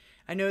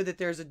 I know that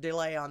there's a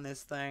delay on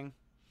this thing.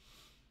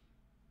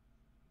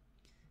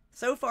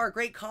 So far,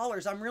 great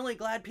callers. I'm really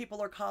glad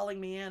people are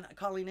calling in.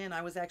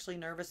 I was actually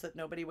nervous that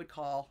nobody would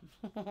call.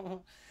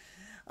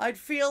 I'd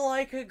feel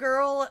like a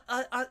girl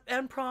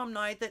on prom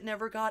night that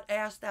never got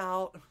asked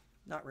out.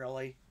 Not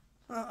really.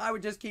 I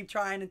would just keep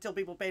trying until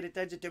people paid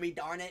attention to me,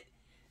 darn it.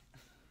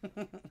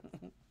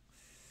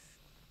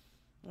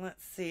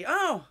 Let's see.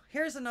 Oh,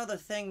 here's another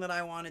thing that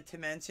I wanted to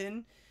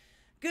mention.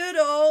 Good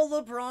old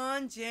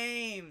LeBron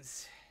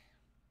James.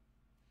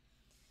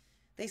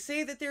 They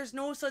say that there's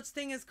no such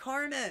thing as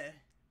karma.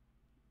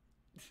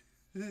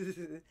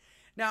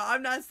 Now,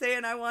 I'm not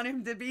saying I want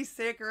him to be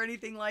sick or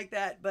anything like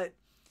that, but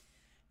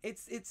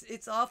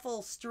it's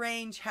awful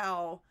strange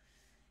how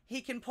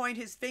he can point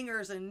his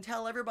fingers and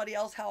tell everybody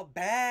else how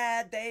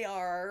bad they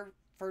are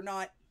for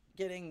not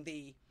getting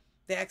the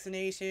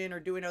vaccination or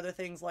doing other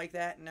things like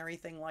that and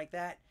everything like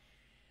that.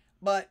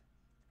 But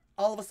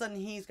all of a sudden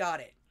he's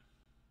got it.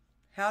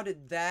 How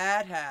did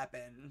that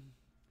happen?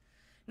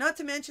 Not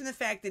to mention the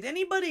fact that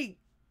anybody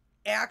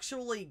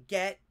actually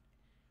get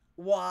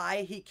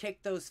why he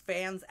kicked those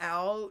fans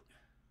out.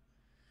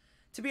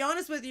 To be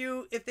honest with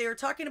you, if they were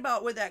talking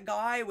about where that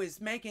guy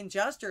was making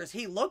gestures,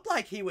 he looked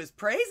like he was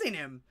praising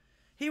him.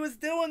 He was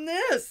doing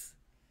this.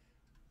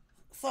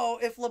 So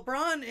if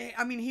LeBron,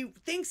 I mean, he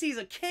thinks he's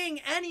a king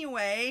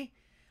anyway,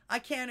 I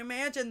can't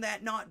imagine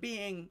that not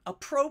being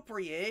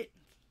appropriate.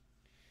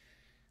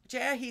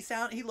 Yeah, he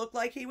looked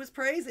like he was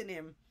praising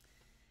him.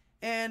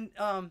 And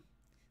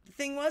the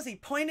thing was, he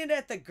pointed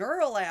at the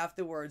girl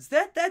afterwards.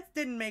 That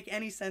didn't make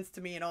any sense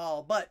to me at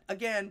all. But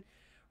again,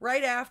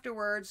 right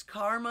afterwards,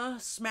 Karma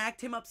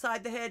smacked him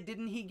upside the head.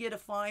 Didn't he get a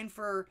fine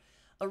for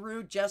a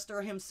rude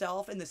gesture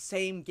himself in the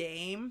same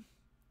game?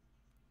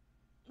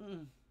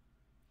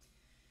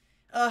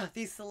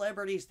 These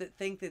celebrities that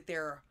think that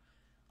their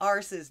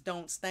arses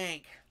don't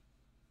stink.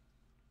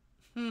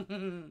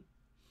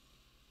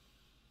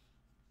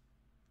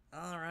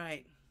 All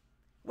right.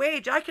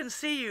 Wage, I can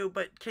see you,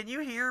 but can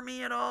you hear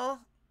me at all?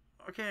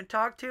 Or can you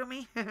talk to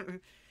me?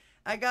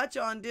 I got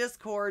you on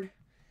Discord.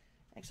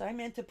 Actually, I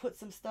meant to put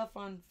some stuff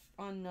on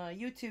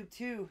YouTube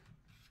too.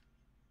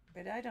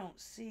 But I don't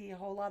see a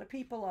whole lot of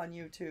people on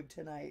YouTube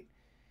tonight.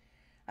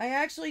 I'm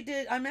actually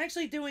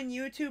doing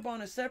YouTube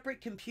on a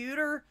separate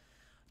computer,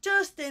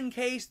 just in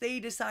case they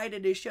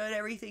decided to shut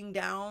everything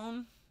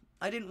down.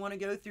 I didn't want to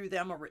go through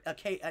them, I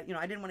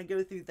didn't want to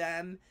go through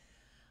them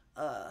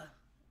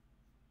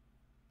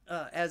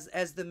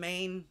as the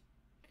main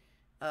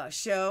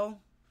show.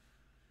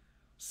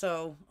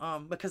 So,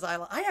 because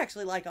I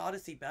actually like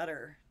Odysee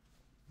better.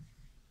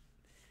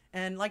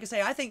 And like I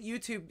say, I think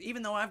YouTube,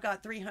 even though I've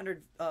got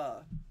 300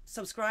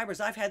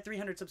 subscribers, I've had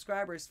 300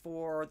 subscribers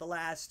for the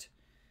last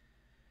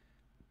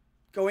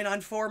going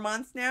on 4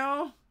 months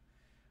now.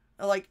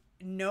 Like,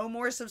 no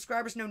more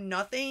subscribers, no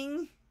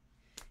nothing.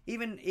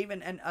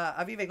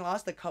 I've even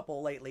lost a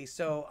couple lately.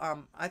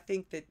 So I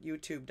think that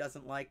YouTube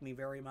doesn't like me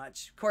very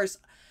much. Of course,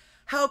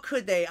 how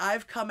could they?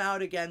 I've come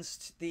out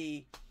against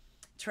the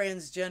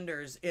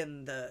transgenders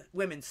in the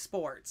women's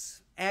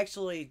sports.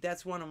 Actually,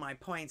 that's one of my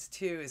points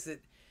too, is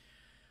that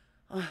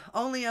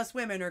only us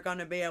women are going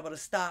to be able to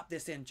stop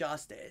this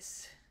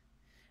injustice.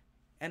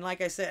 And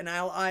like I said, and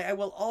I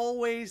will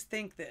always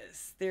think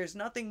this, there's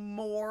nothing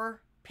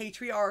more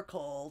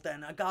patriarchal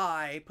than a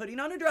guy putting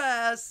on a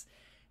dress,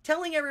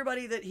 telling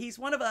everybody that he's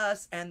one of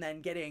us, and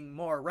then getting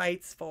more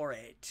rights for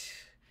it.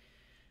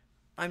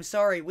 I'm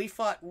sorry, we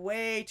fought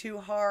way too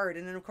hard.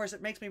 And then, of course,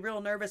 it makes me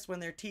real nervous when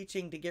they're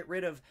teaching to get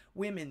rid of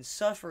women's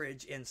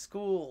suffrage in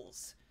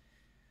schools.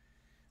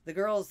 The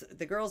girls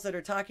that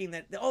are talking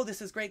that, oh,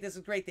 this is great,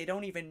 they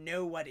don't even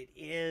know what it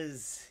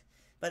is.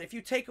 But if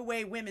you take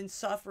away women's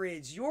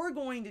suffrage, you're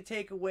going to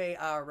take away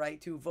our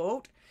right to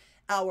vote,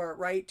 our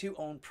right to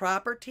own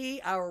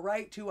property, our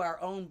right to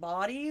our own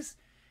bodies.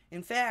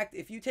 In fact,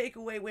 if you take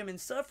away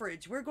women's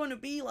suffrage, we're going to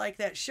be like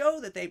that show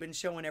that they've been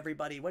showing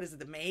everybody. What is it,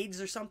 The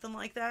Maids or something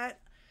like that?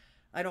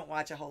 I don't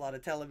watch a whole lot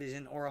of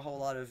television or a whole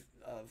lot of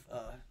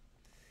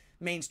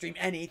mainstream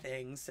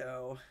anything,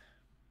 so...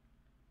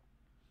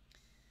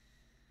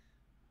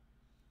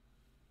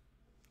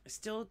 I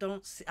still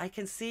don't see... I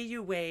can see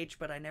you, Wage,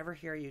 but I never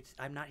hear you...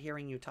 I'm not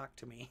hearing you talk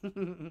to me.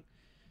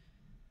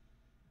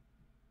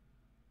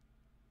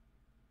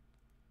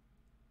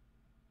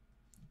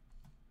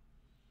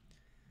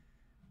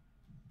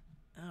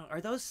 Oh,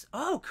 are those...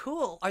 Oh,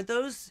 cool. Are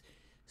those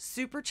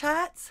super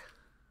chats?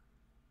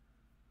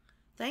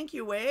 Thank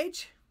you,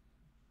 Wage.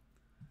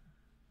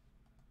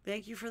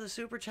 Thank you for the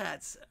super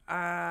chats.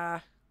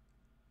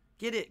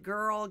 Get it,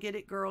 girl. Get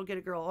it, girl. Get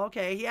it, girl.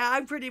 Okay, yeah,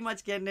 I'm pretty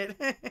much getting it.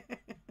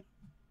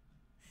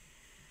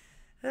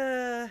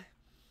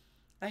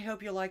 I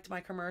hope you liked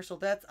my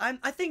commercial.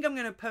 I think I'm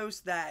going to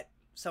post that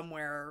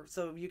somewhere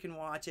so you can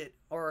watch it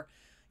or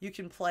you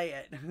can play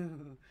it.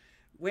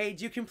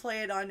 Wade, you can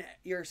play it on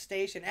your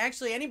station.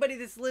 Actually, anybody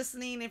that's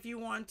listening, if you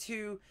want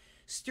to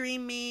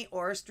stream me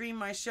or stream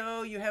my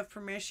show, you have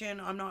permission.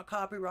 I'm not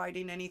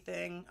copywriting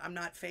anything. I'm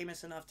not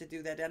famous enough to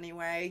do that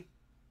anyway.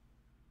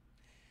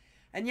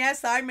 And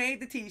yes, I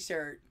made the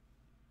t-shirt.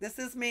 This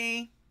is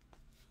me.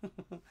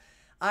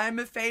 I'm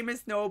a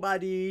famous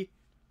nobody.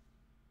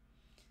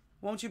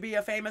 Won't you be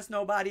a famous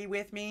nobody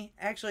with me?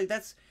 Actually,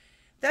 that's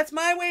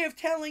my way of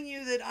telling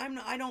you that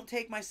I don't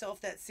take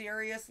myself that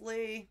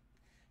seriously.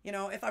 You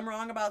know, if I'm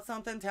wrong about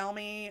something, tell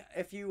me.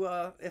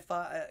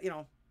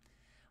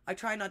 I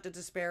try not to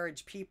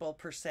disparage people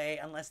per se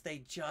unless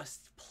they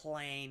just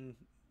plain...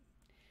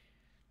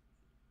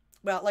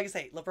 Well, like I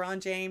say,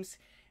 LeBron James,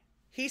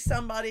 he's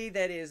somebody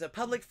that is a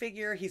public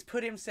figure. He's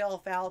put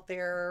himself out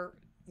there.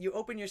 You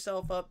open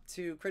yourself up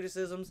to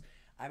criticisms.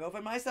 I've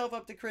opened myself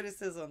up to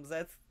criticisms.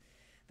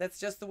 That's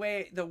just the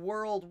way the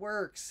world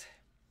works.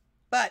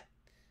 But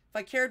if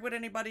I cared what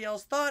anybody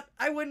else thought,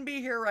 I wouldn't be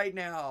here right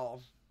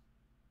now.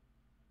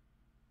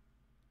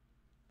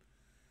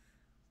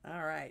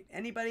 All right.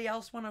 Anybody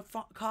else want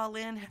to call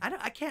in?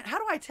 I can't. How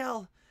do I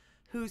tell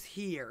who's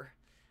here?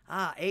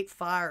 8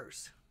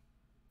 fires.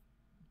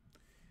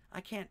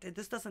 I can't.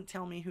 This doesn't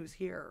tell me who's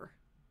here.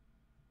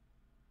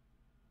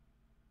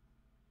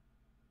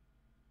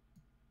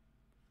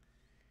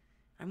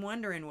 I'm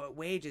wondering what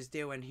Wage is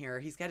doing here.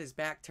 He's got his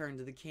back turned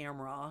to the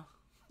camera.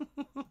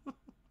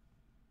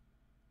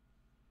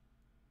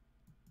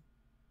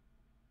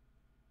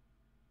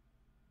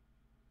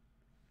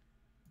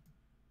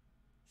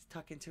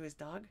 Talking to his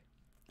dog.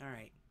 All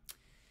right.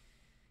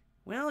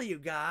 Well, you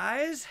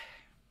guys,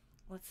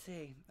 let's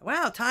see.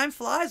 Wow, time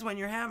flies when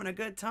you're having a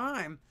good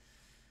time.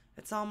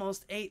 It's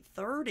almost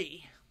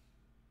 8:30.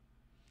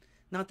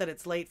 Not that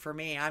it's late for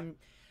me. I'm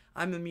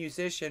a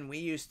musician.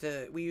 We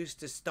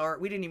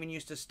didn't even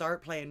used to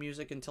start playing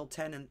music until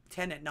 10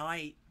 at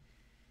night.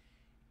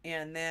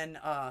 And then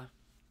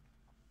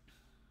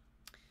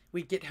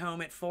we'd get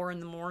home at 4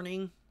 in the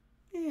morning.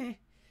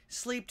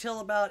 Sleep till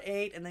about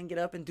 8 and then get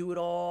up and do it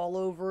all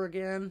over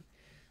again.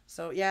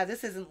 So yeah,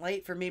 this isn't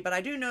late for me, but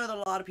I do know that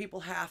a lot of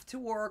people have to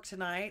work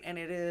tonight, and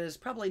it is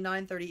probably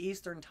 9:30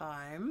 Eastern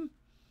time.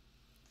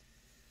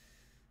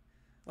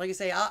 Like I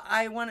say,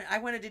 I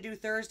wanted to do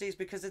Thursdays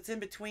because it's in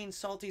between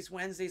Salty's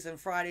Wednesdays and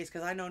Fridays,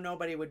 because I know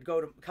nobody would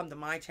come to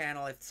my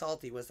channel if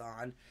Salty was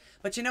on.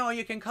 But you know,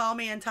 you can call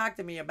me and talk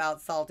to me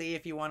about Salty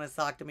if you want to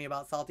talk to me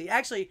about Salty.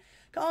 Actually,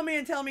 call me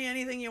and tell me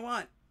anything you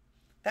want.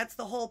 That's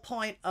the whole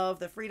point of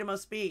the freedom of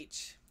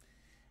speech.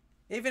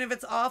 Even if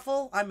it's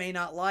awful, I may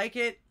not like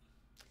it.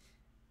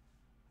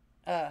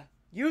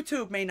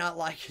 YouTube may not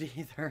like it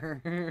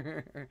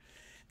either.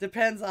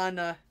 Depends on,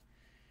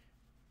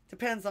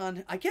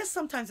 I guess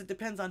sometimes it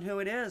depends on who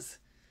it is.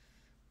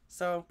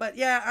 So, but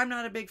yeah, I'm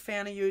not a big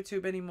fan of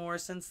YouTube anymore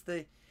since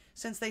they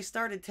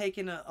started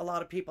taking a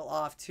lot of people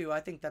off too. I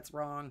think that's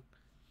wrong.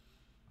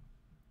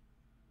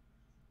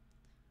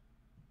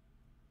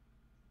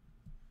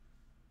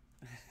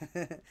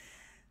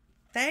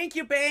 Thank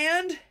you,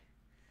 band.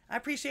 I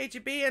appreciate you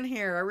being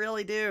here. I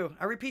really do.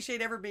 I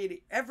appreciate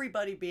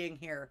everybody being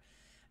here.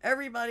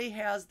 Everybody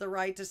has the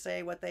right to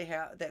say what they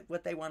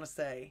what they want to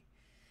say.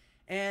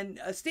 And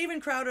Steven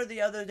Crowder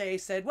the other day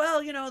said,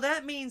 well, you know,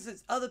 that means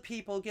that other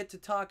people get to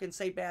talk and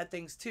say bad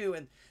things too,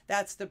 and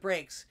that's the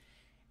breaks.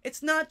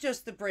 It's not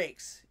just the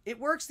breaks. It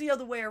works the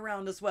other way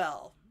around as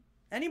well.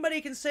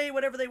 Anybody can say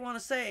whatever they want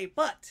to say,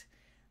 but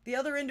the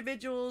other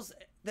individuals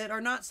that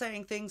are not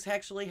saying things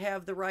actually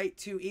have the right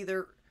to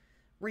either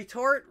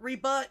retort,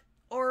 rebut,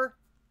 or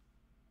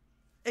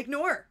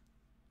ignore.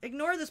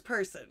 Ignore this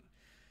person.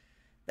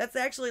 That's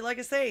actually, like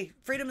I say,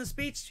 freedom of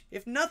speech,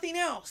 if nothing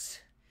else,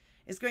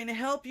 is going to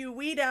help you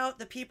weed out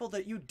the people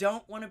that you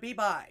don't want to be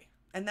by.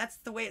 And that's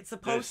the way it's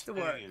supposed to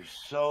work. This thing is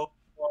so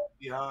far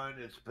behind,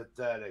 it's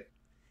pathetic.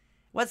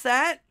 What's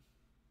that?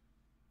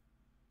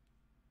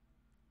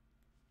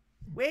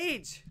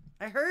 Wage,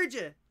 I heard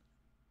you.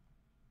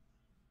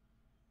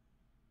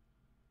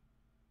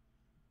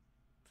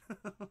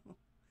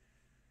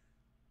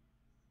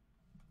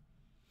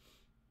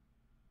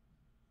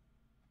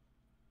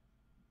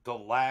 The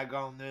lag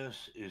on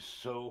this is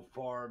so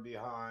far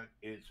behind,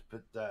 it's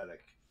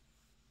pathetic.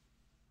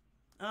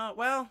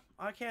 Well,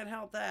 I can't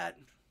help that.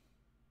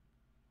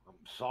 I'm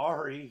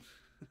sorry.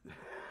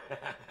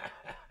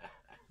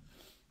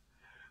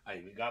 I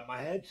even got my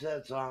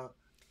headsets on.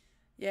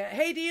 Yeah.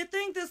 Hey, do you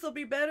think this will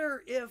be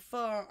better if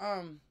I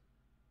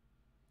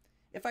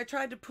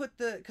tried to put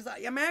because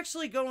I'm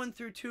actually going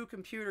through two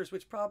computers,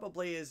 which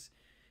probably is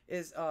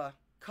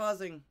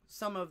causing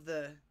some of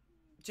the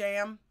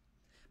jam.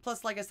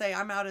 Plus, like I say,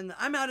 I'm out in the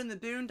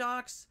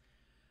boondocks.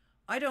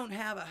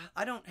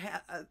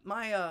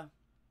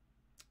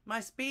 My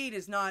speed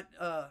is not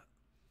a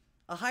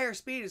higher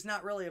speed is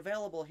not really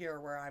available here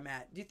where I'm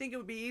at. Do you think it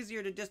would be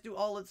easier to just do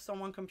all of this on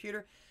one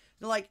computer?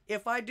 Like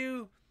if I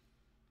do,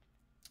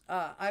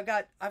 I've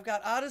got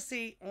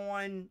Odysee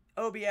on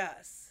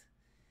OBS.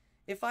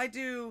 If I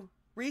do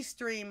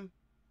Restream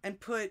and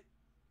put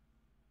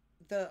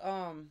the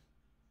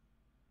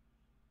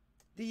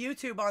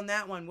YouTube on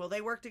that one, will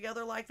they work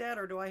together like that,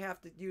 or do I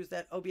have to use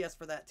that OBS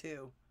for that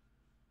too?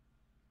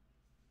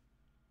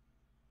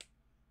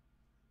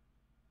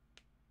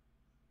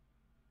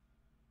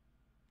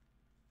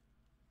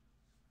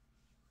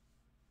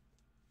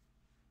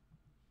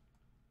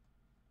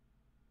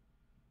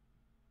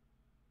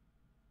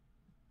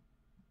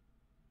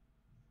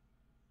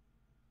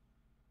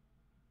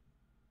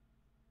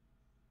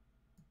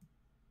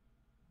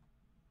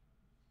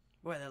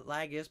 Boy, that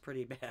lag is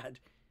pretty bad.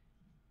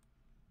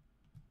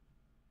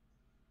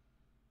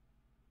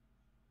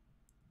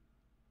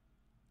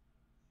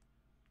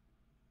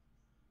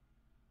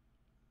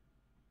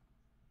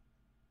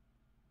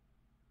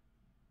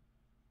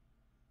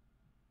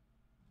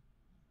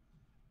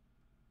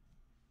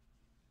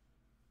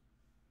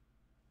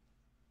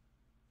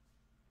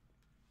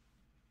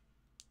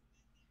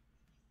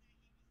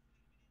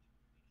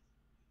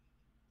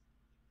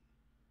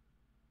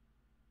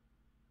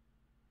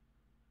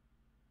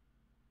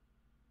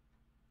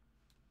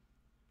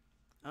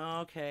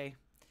 Okay.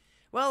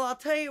 Well, I'll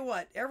tell you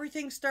what.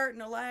 Everything's starting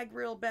to lag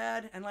real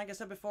bad. And like I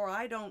said before,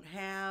 I don't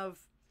have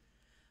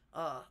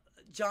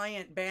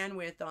giant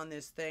bandwidth on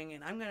this thing.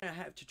 And I'm going to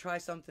have to try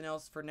something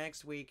else for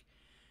next week.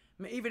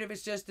 Even if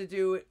it's just to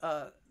do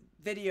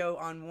video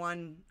on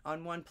one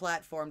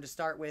platform to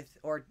start with.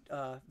 Or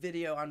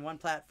video on one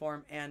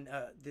platform and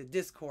the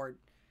Discord.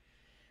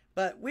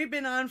 But we've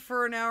been on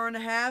for an hour and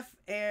a half.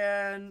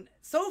 And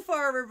so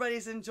far,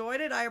 everybody's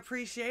enjoyed it. I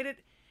appreciate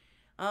it.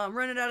 I'm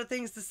running out of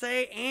things to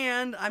say,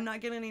 and I'm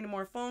not getting any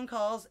more phone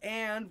calls,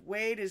 and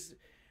Wade is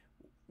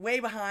way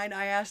behind.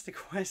 I asked a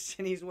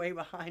question. He's way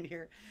behind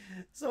here.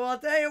 So I'll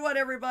tell you what,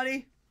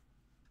 everybody.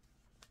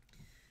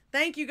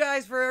 Thank you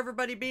guys for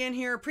everybody being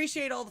here.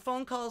 Appreciate all the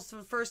phone calls for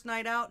the first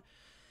night out.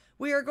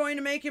 We are going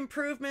to make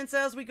improvements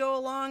as we go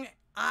along.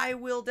 I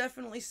will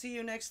definitely see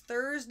you next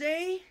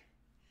Thursday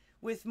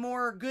with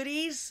more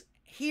goodies,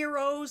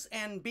 heroes,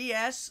 and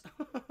BS.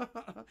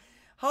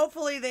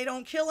 Hopefully they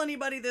don't kill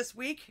anybody this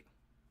week.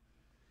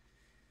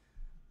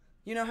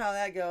 You know how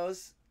that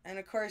goes. And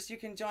of course, you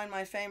can join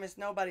my famous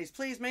nobodies.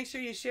 Please make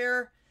sure you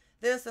share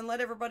this and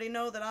let everybody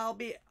know that I'll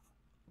be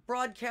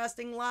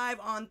broadcasting live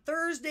on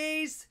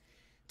Thursdays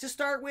to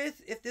start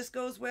with. If this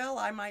goes well,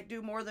 I might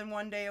do more than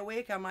one day a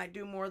week. I might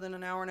do more than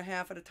an hour and a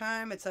half at a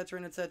time, etc.,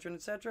 and etc., and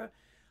etc.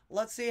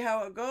 Let's see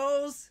how it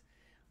goes.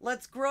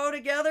 Let's grow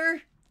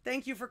together.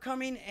 Thank you for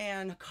coming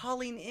and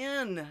calling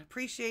in.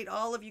 Appreciate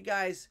all of you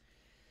guys.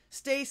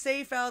 Stay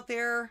safe out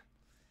there.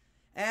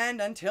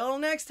 And until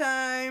next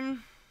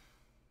time.